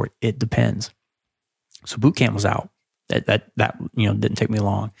you move forward, it depends. So boot camp was out. That didn't take me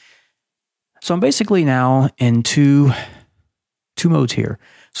long. So I'm basically now in two modes here,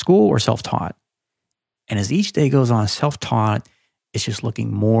 school or self-taught. And as each day goes on, self-taught is just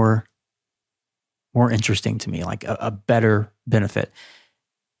looking more interesting to me, like a better benefit.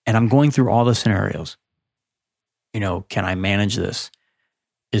 And I'm going through all the scenarios. Can I manage this?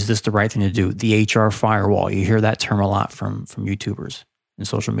 Is this the right thing to do? The HR firewall. You hear that term a lot from YouTubers and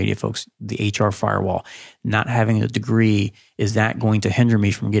social media folks. The HR firewall. Not having a degree, is that going to hinder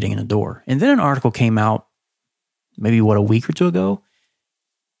me from getting in the door? And then an article came out maybe a week or 2 ago.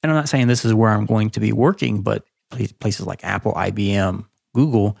 And I'm not saying this is where I'm going to be working, but places like Apple, IBM,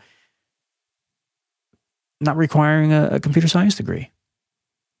 Google, not requiring a computer science degree.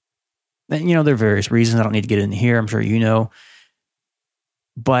 And, there are various reasons. I don't need to get into here. I'm sure you know.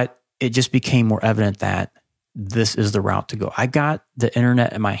 But it just became more evident that this is the route to go. I got the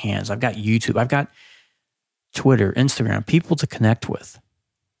internet in my hands. I've got YouTube. I've got Twitter, Instagram, people to connect with.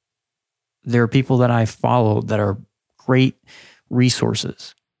 There are people that I follow that are great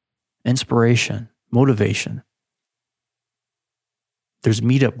resources, inspiration, motivation. There's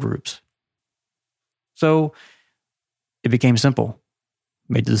meetup groups. So it became simple.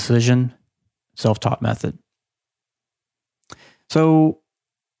 Made the decision, self-taught method. So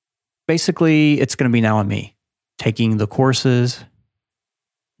basically, it's going to be now on me. Taking the courses,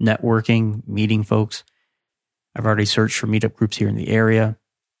 networking, meeting folks. I've already searched for meetup groups here in the area.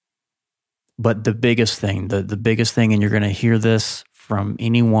 But the biggest thing, the biggest thing, and you're going to hear this from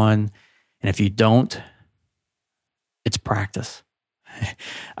anyone, and if you don't, it's practice.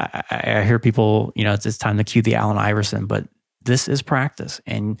 I hear people, it's time to cue the Allen Iverson, but this is practice.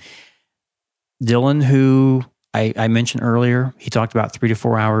 And Dylan, who I mentioned earlier, he talked about 3 to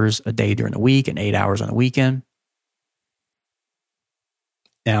 4 hours a day during the week and 8 hours on the weekend.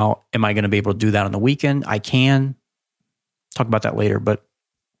 Now, am I going to be able to do that on the weekend? I can talk about that later, but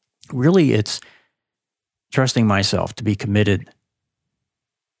really it's trusting myself to be committed,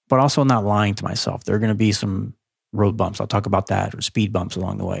 but also not lying to myself. There are going to be some road bumps. I'll talk about that, or speed bumps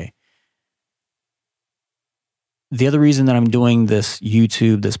along the way. The other reason that I'm doing this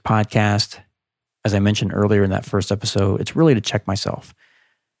YouTube, this podcast, as I mentioned earlier in that first episode, it's really to check myself,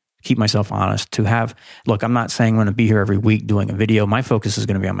 keep myself honest, look, I'm not saying I'm going to be here every week doing a video. My focus is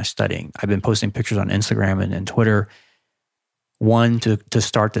going to be on my studying. I've been posting pictures on Instagram and Twitter. One, to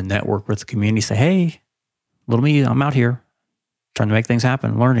start to network with the community, say, hey, little me, I'm out here trying to make things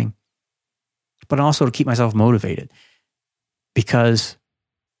happen, learning. But also to keep myself motivated. Because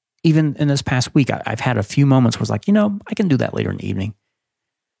even in this past week, I've had a few moments where it's like, I can do that later in the evening.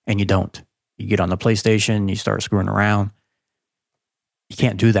 And you don't. You get on the PlayStation, you start screwing around. You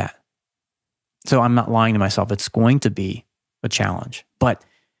can't do that. So I'm not lying to myself. It's going to be a challenge. But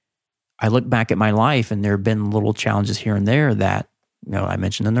I look back at my life and there have been little challenges here and there that, I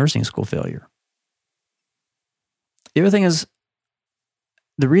mentioned the nursing school failure. The other thing is,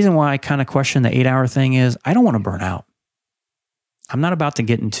 the reason why I kind of question the 8-hour thing is I don't want to burn out. I'm not about to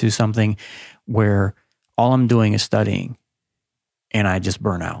get into something where all I'm doing is studying and I just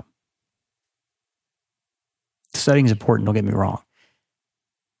burn out. Studying is important, don't get me wrong.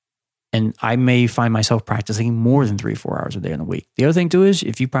 And I may find myself practicing more than 3 or 4 hours a day in the week. The other thing too is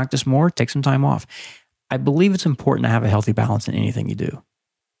if you practice more, take some time off. I believe it's important to have a healthy balance in anything you do.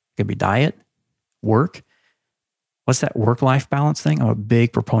 It could be diet, work. What's that work-life balance thing? I'm a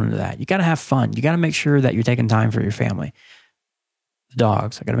big proponent of that. You got to have fun. You got to make sure that you're taking time for your family. The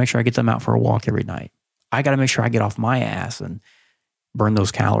dogs, I got to make sure I get them out for a walk every night. I got to make sure I get off my ass and burn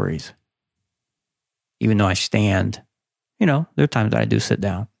those calories. Even though I stand, there are times that I do sit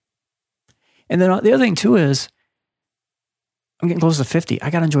down. And then the other thing too is I'm getting close to 50.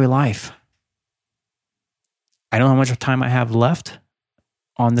 I got to enjoy life. I don't know how much time I have left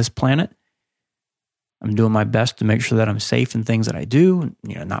on this planet. I'm doing my best to make sure that I'm safe in things that I do,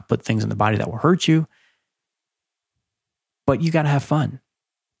 not put things in the body that will hurt you. But you got to have fun.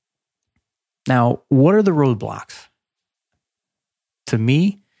 Now, what are the roadblocks? To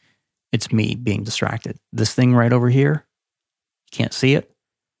me, it's me being distracted. This thing right over here, you can't see it,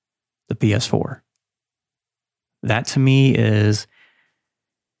 the PS4. That to me is,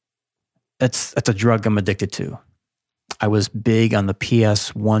 it's a drug I'm addicted to. I was big on the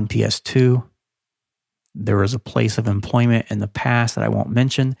PS1, PS2. there was a place of employment in the past that I won't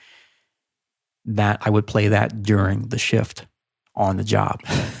mention, that I would play that during the shift on the job.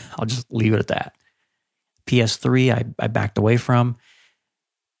 I'll just leave it at that. PS3, I backed away from,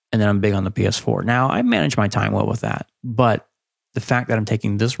 and then I'm big on the PS4. Now, I manage my time well with that, but the fact that I'm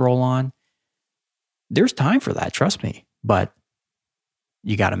taking this role on, there's time for that, trust me, but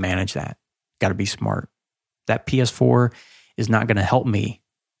you got to manage that. Got to be smart. That PS4 is not going to help me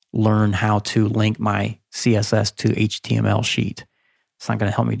learn how to link my CSS to HTML sheet. It's not going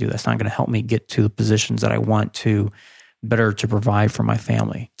to help me do that. It's not going to help me get to the positions that I want to better to provide for my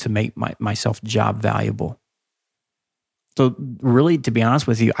family, to make myself job valuable. So really, to be honest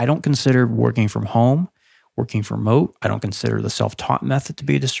with you, I don't consider working from home, working from remote. I don't consider the self-taught method to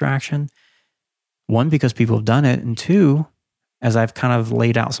be a distraction. One, because people have done it. And two, as I've kind of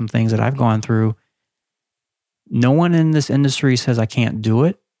laid out some things that I've gone through, no one in this industry says I can't do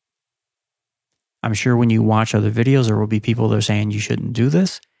it. I'm sure when you watch other videos, there will be people that are saying you shouldn't do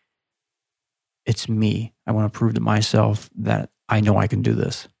this. It's me. I want to prove to myself that I know I can do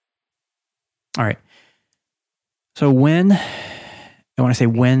this. All right. So when I say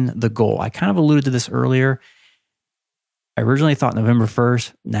when, the goal, I kind of alluded to this earlier. I originally thought November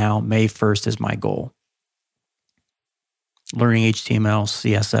 1st. Now May 1st is my goal. Learning HTML,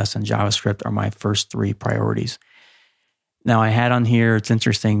 CSS, and JavaScript are my first three priorities. Now I had on here, it's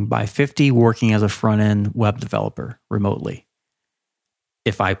interesting, by 50 working as a front-end web developer remotely.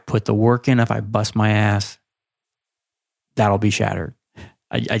 If I put the work in, if I bust my ass, that'll be shattered.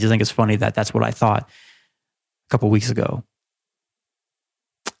 I just think it's funny that that's what I thought a couple weeks ago.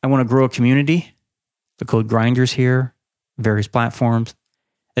 I want to grow a community. The Code Grinders here, various platforms.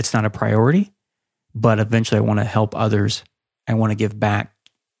 It's not a priority, but eventually I want to help others. I want to give back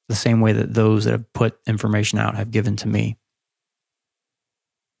the same way that those that have put information out have given to me.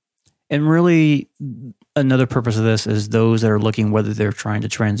 And really, another purpose of this is those that are looking, whether they're trying to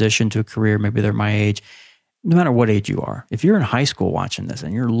transition to a career, maybe they're my age, no matter what age you are. If you're in high school watching this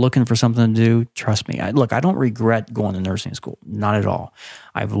and you're looking for something to do, trust me. I don't regret going to nursing school. Not at all.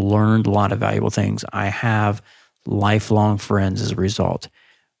 I've learned a lot of valuable things. I have lifelong friends as a result.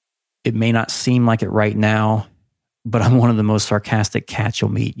 It may not seem like it right now, but I'm one of the most sarcastic cats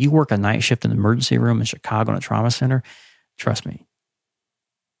you'll meet. You work a night shift in the emergency room in Chicago in a trauma center, trust me.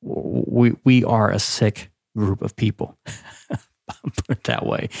 We are a sick group of people, put it that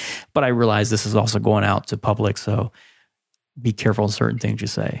way. But I realize this is also going out to public, so be careful in certain things you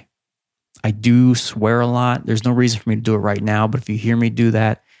say. I do swear a lot. There's no reason for me to do it right now, but if you hear me do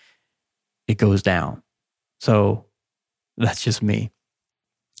that, it goes down. So that's just me.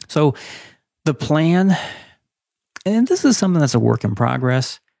 So the plan, and this is something that's a work in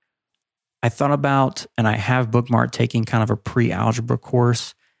progress. I thought about, and I have bookmarked taking kind of a pre-algebra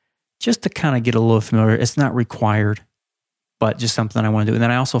course just to kind of get a little familiar. It's not required, but just something I want to do. And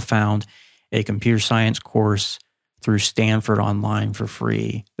then I also found a computer science course through Stanford online for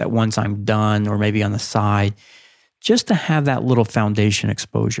free that once I'm done, or maybe on the side, just to have that little foundation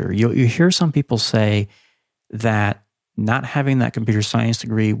exposure. You hear some people say that not having that computer science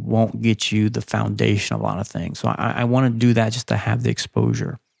degree won't get you the foundation of a lot of things. So I want to do that just to have the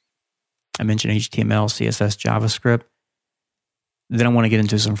exposure. I mentioned HTML, CSS, JavaScript. Then I want to get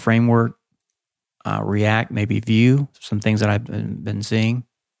into some framework, React, maybe Vue, some things that I've been seeing.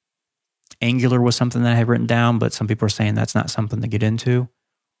 Angular was something that I had written down, but some people are saying that's not something to get into.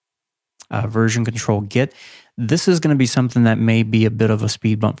 Version control, Git. This is going to be something that may be a bit of a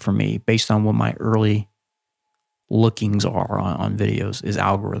speed bump for me based on what my early lookings are on videos, is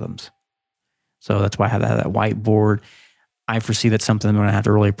algorithms. So that's why I have that whiteboard. I foresee that's something I'm going to have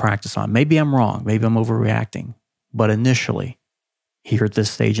to really practice on. Maybe I'm wrong. Maybe I'm overreacting. But initially, here at this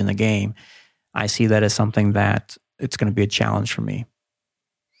stage in the game, I see that as something that it's going to be a challenge for me.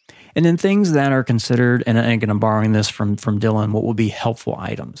 And then things that are considered, and again, I'm borrowing this from Dylan, what will be helpful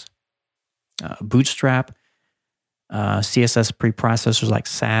items. Bootstrap, CSS preprocessors like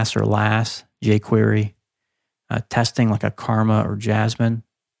Sass or Lass, jQuery, testing like a Karma or Jasmine,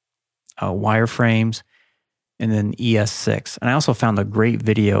 wireframes, and then ES6. And I also found a great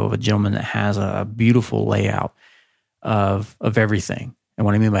video of a gentleman that has a beautiful layout of everything. And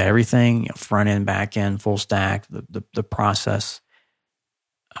what I mean by everything, front end, back end, full stack, the process.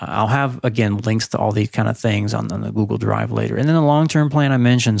 I'll have, again, links to all these kind of things on the Google Drive later. And then the long-term plan, I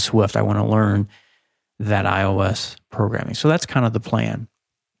mentioned Swift. I want to learn that iOS programming. So that's kind of the plan.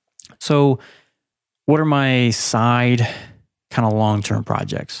 So what are my side kind of long-term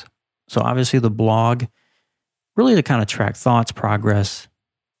projects? So obviously the blog, really to kind of track thoughts, progress,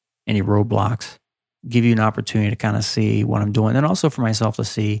 any roadblocks, give you an opportunity to kind of see what I'm doing. And also for myself to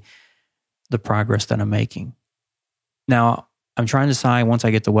see the progress that I'm making. Now, I'm trying to decide once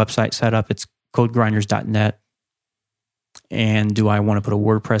I get the website set up, it's codogrinders.net. And do I want to put a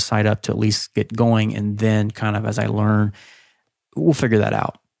WordPress site up to at least get going? And then kind of as I learn, we'll figure that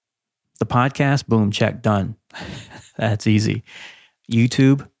out. The podcast, boom, check, done. That's easy.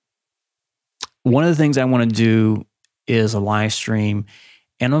 YouTube. One of the things I want to do is a live stream,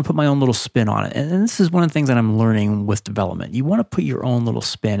 and I'm going to put my own little spin on it. And this is one of the things that I'm learning with development. You want to put your own little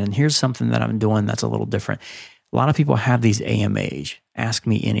spin. And here's something that I'm doing that's a little different. A lot of people have these AMAs, ask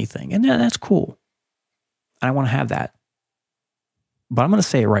me anything. And that's cool. And I want to have that. But I'm going to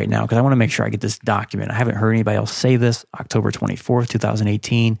say it right now because I want to make sure I get this document. I haven't heard anybody else say this. October 24th,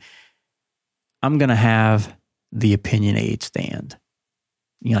 2018. I'm going to have the opinion aid stand.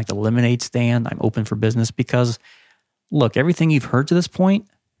 You know, like the lemonade stand. I'm open for business because, look, everything you've heard to this point,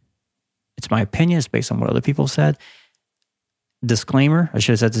 it's my opinion. It's based on what other people said. Disclaimer, I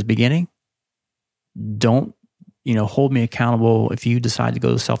should have said this at the beginning. Don't, hold me accountable if you decide to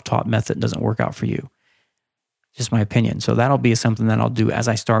go the self-taught method and doesn't work out for you. Just my opinion. So that'll be something that I'll do as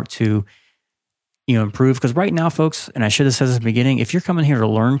I start to, improve. Because right now, folks, and I should have said this at the beginning, if you're coming here to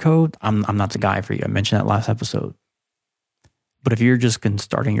learn code, I'm not the guy for you. I mentioned that last episode. But if you're just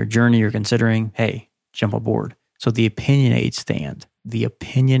starting your journey, you're considering, hey, jump aboard. So the opinion aid stand,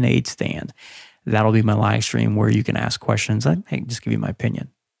 that'll be my live stream where you can ask questions. Hey, just give you my opinion.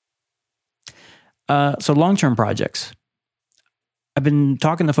 So long-term projects. I've been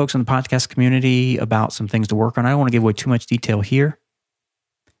talking to folks in the podcast community about some things to work on. I don't want to give away too much detail here.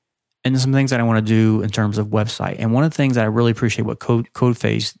 And some things that I want to do in terms of website. And one of the things that I really appreciate what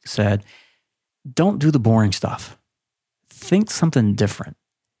CodePhase said, don't do the boring stuff. Think something different.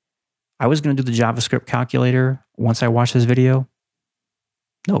 I was going to do the JavaScript calculator once I watched this video.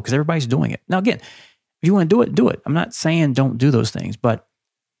 No, because everybody's doing it. Now, again, if you want to do it, do it. I'm not saying don't do those things, but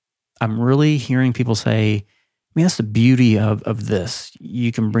I'm really hearing people say, that's the beauty of this.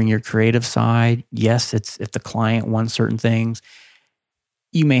 You can bring your creative side. Yes, it's if the client wants certain things,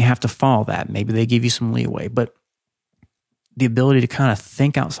 you may have to follow that. Maybe they give you some leeway, but the ability to kind of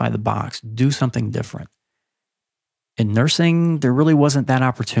think outside the box, do something different. In nursing, there really wasn't that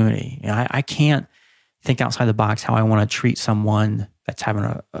opportunity. I can't think outside the box how I want to treat someone that's having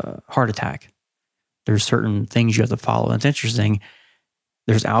a heart attack. There's certain things you have to follow. And it's interesting.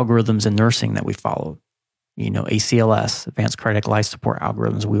 There's algorithms in nursing that we follow. ACLS, Advanced Cardiac Life Support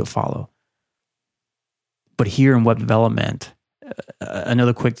algorithms we would follow. But here in web development,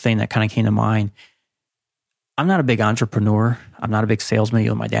 another quick thing that kind of came to mind, I'm not a big entrepreneur. I'm not a big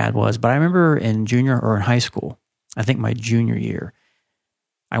salesman, my dad was. But I remember in junior or in high school, I think my junior year,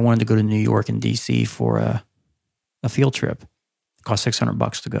 I wanted to go to New York and DC for a field trip. It cost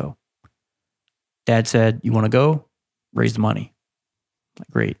 $600 to go. Dad said, you want to go? Raise the money.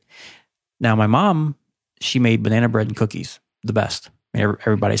 Great. Now, my mom, she made banana bread and cookies, the best.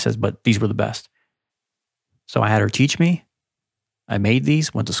 Everybody says, but these were the best. So I had her teach me. I made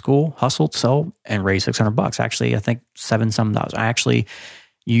these, went to school, hustled, sold, and raised $600. Actually, I think $7 I actually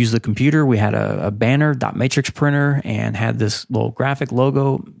used the computer. We had a banner, dot matrix printer, and had this little graphic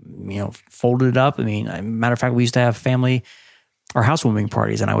logo, folded it up. Matter of fact, we used to have our housewarming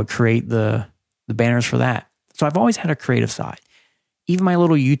parties, and I would create the banners for that. So I've always had a creative side. Even my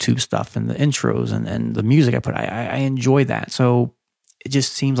little YouTube stuff and the intros and the music I put, I enjoy that. So it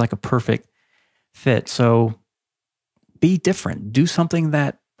just seems like a perfect fit. So be different. Do something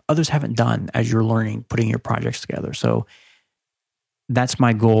that others haven't done as you're learning, putting your projects together. So that's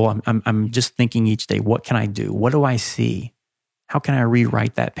my goal. I'm just thinking each day, what can I do? What do I see? How can I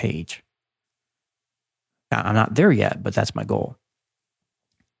rewrite that page? Now, I'm not there yet, but that's my goal.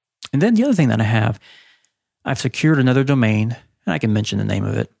 And then the other thing that I've secured another domain, and I can mention the name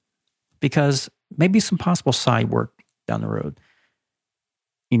of it, because maybe some possible side work down the road.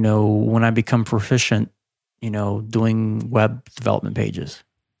 When I become proficient, doing web development pages,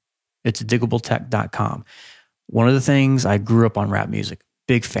 it's diggabletech.com. One of the things, I grew up on rap music,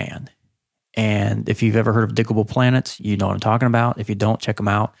 big fan. And if you've ever heard of Diggable Planets, you know what I'm talking about. If you don't, check them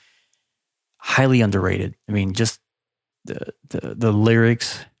out. Highly underrated. Just the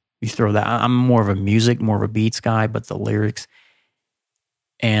lyrics, you throw that. I'm more of a music, more of a beats guy, but the lyrics,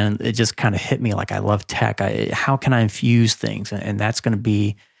 and it just kind of hit me like I love tech. How can I infuse things? And that's going to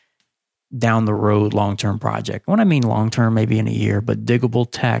be down the road, long-term project. When I mean long-term, maybe in a year, but Diggable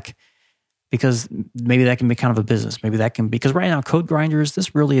Tech, because maybe that can be kind of a business. Maybe that can be, because right now, Code Grinders,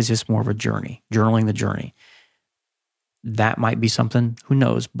 this really is just more of a journey, journaling the journey. That might be something, who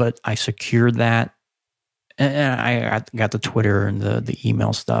knows, but I secured that. And I got the Twitter and the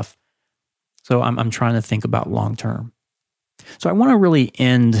email stuff. So I'm trying to think about long-term. So I want to really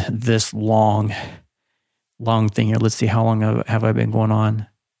end this long thing here. Let's see, how long have I been going on?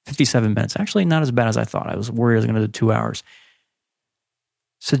 57 minutes. Actually, not as bad as I thought. I was worried I was going to do 2 hours.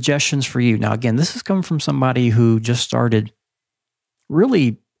 Suggestions for you. Now, again, this is coming from somebody who just started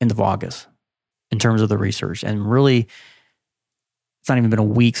really end of August in terms of the research. And really, it's not even been a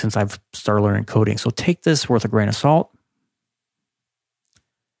week since I've started learning coding. So take this with a grain of salt.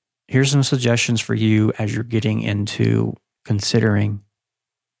 Here's some suggestions for you as you're getting into considering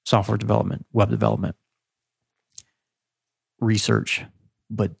software development, web development. Research,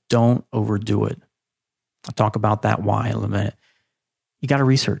 but don't overdo it. I'll talk about that why in a minute. You got to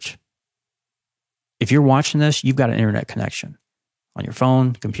research. If you're watching this, you've got an internet connection on your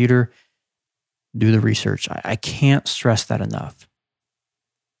phone, computer. Do the research. I can't stress that enough.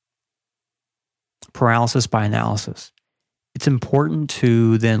 Paralysis by analysis. It's important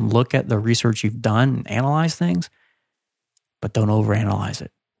to then look at the research you've done and analyze things, but don't overanalyze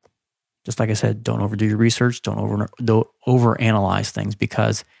it. Just like I said, don't overdo your research. Don't overanalyze things,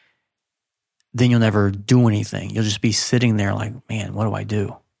 because then you'll never do anything. You'll just be sitting there like, man, what do I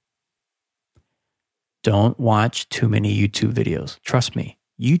do? Don't watch too many YouTube videos. Trust me,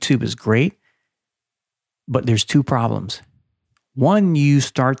 YouTube is great, but there's two problems. One, you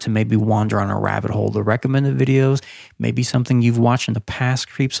start to maybe wander on a rabbit hole. The recommended videos, maybe something you've watched in the past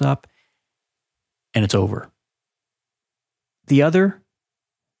creeps up, and it's over. The other,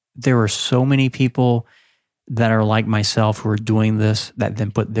 there are so many people that are like myself who are doing this that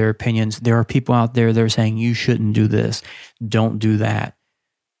then put their opinions. There are people out there that are saying you shouldn't do this, don't do that.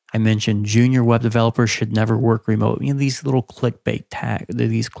 I mentioned junior web developers should never work remote. You know, these little clickbait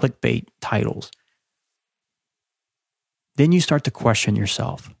titles. Then you start to question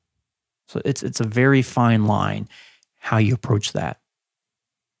yourself. So it's a very fine line how you approach that.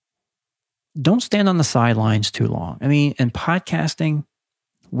 Don't stand on the sidelines too long. I mean, in podcasting,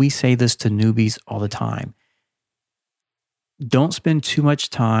 we say this to newbies all the time. Don't spend too much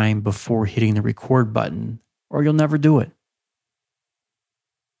time before hitting the record button, or you'll never do it.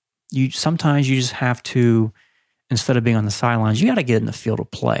 Sometimes you just have to, instead of being on the sidelines, you got to get in the field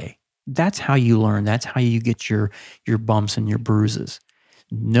of play. That's how you learn. That's how you get your bumps and your bruises.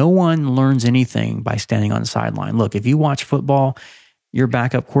 No one learns anything by standing on the sideline. Look, if you watch football, your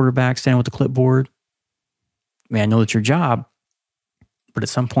backup quarterback standing with the clipboard, I know it's your job, but at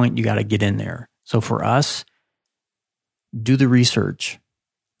some point you got to get in there. So for us, do the research,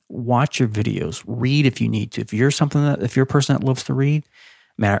 watch your videos, read if you need to. If you're a person that loves to read,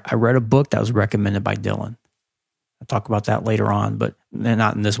 I read a book that was recommended by Dylan. I'll talk about that later on, but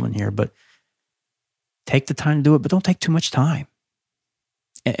not in this one here. But take the time to do it, but don't take too much time.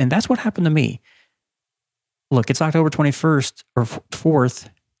 And that's what happened to me. Look, it's October 21st or 4th.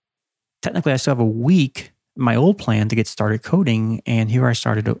 Technically, I still have a week, my old plan, to get started coding, and here I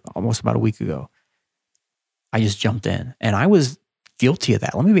started almost about a week ago. I just jumped in, and I was guilty of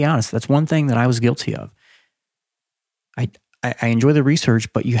that. Let me be honest. That's one thing that I was guilty of. I enjoy the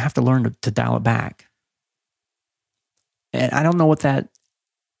research, but you have to learn to dial it back. And I don't know what that,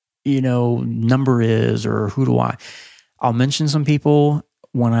 number is, or who do I'll mention some people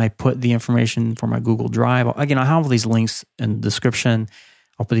when I put the information for my Google Drive. Again, I have all these links in the description.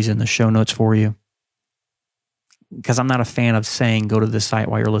 I'll put these in the show notes for you, because I'm not a fan of saying go to this site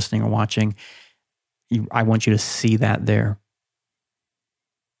while you're listening or watching. I want you to see that there.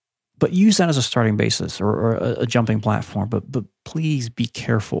 But use that as a starting basis or a jumping platform. But please be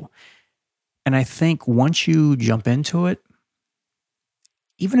careful. And I think once you jump into it,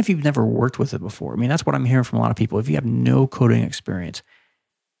 even if you've never worked with it before, that's what I'm hearing from a lot of people. If you have no coding experience,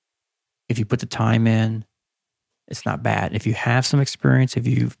 if you put the time in, it's not bad. If you have some experience, if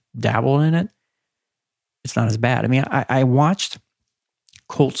you've dabbled in it, it's not as bad. I watched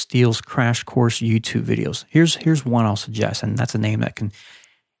Colt Steele's Crash Course YouTube videos. Here's one I'll suggest, and that's a name that can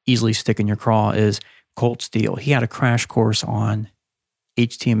easily stick in your craw, is Colt Steele. He had a crash course on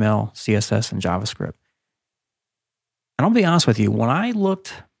HTML, CSS, and JavaScript. And I'll be honest with you, when I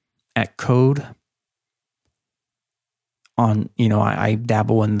looked at code on, I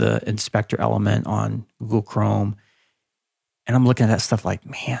dabble in the inspector element on Google Chrome, and I'm looking at that stuff like,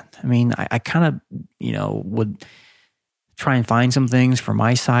 man, I kind of, would try and find some things for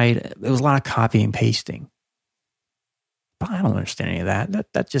my site. There was a lot of copy and pasting. But I don't understand any of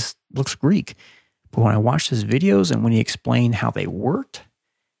that. That just looks Greek. But when I watched his videos and when he explained how they worked,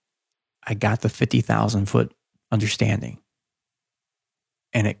 I got the 50,000 foot understanding.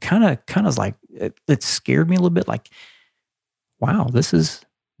 And it kind of is like, it scared me a little bit, like, wow, this is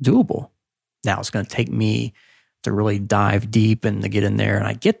doable. Now it's going to take me to really dive deep and to get in there, and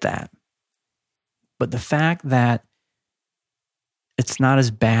I get that. But the fact that it's not as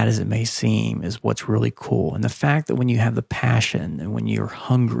bad as it may seem is what's really cool. And the fact that when you have the passion and when you're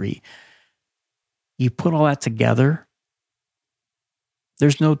hungry, you put all that together,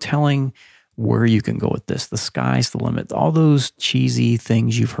 there's no telling where you can go with this. The sky's the limit. All those cheesy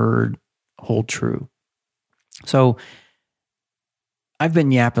things you've heard hold true. So I've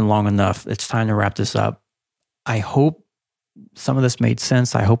been yapping long enough. It's time to wrap this up. I hope some of this made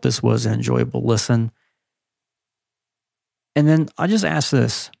sense. I hope this was an enjoyable listen. And then I'll just ask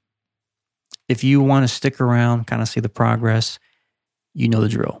this. If you want to stick around, kind of see the progress, you know the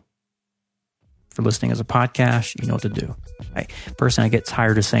drill. For listening as a podcast, you know what to do. Personally, I get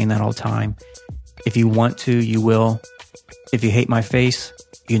tired of saying that all the time. If you want to, you will. If you hate my face,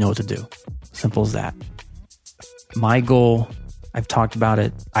 you know what to do. Simple as that. My goal, I've talked about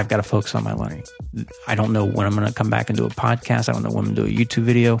it, I've got to focus on my learning. I don't know when I'm going to come back and do a podcast. I don't know when I'm going to do a YouTube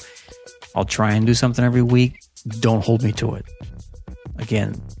video. I'll try and do something every week. Don't hold me to it.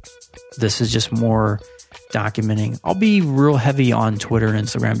 Again, this is just more documenting. I'll be real heavy on Twitter and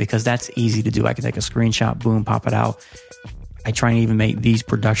Instagram because that's easy to do. I can take a screenshot, boom, pop it out. I try and even make these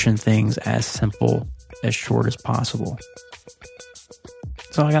production things as simple, as short as possible.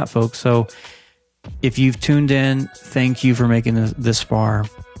 That's all I got, folks. So if you've tuned in, thank you for making this far.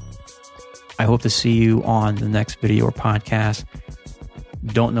 I hope to see you on the next video or podcast.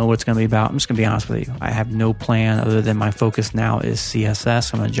 Don't know what it's going to be about. I'm just going to be honest with you. I have no plan other than my focus now is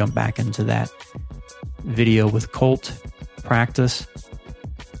CSS. I'm going to jump back into that video with Colt practice.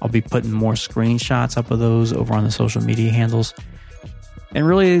 I'll be putting more screenshots up of those over on the social media handles. And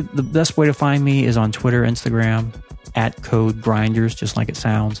really, the best way to find me is on Twitter, Instagram, @CodeGrinders, just like it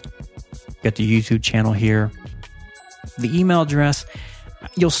sounds. Got the YouTube channel here. The email address,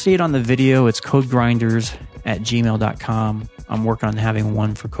 you'll see it on the video. It's codegrinders@gmail.com. I'm working on having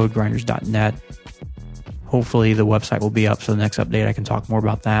one for codegrinders.net. Hopefully the website will be up, so the next update I can talk more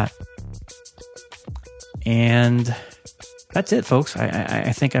about that. And that's it, folks.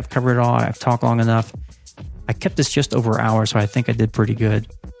 I think I've covered it all. I've talked long enough. I kept this just over an hour, so I think I did pretty good.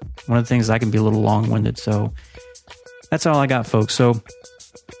 One of the things is I can be a little long-winded, so that's all I got, folks. So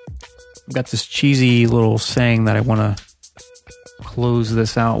I've got this cheesy little saying that I want to close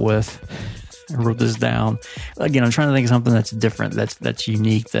this out with. I wrote this down. Again, I'm trying to think of something that's different, that's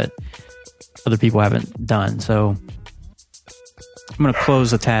unique, that other people haven't done. So I'm going to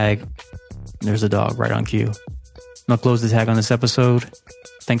close the tag. There's a dog right on cue. I'm going to close the tag on this episode.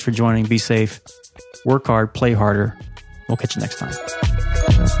 Thanks for joining. Be safe. Work hard. Play harder. We'll catch you next time.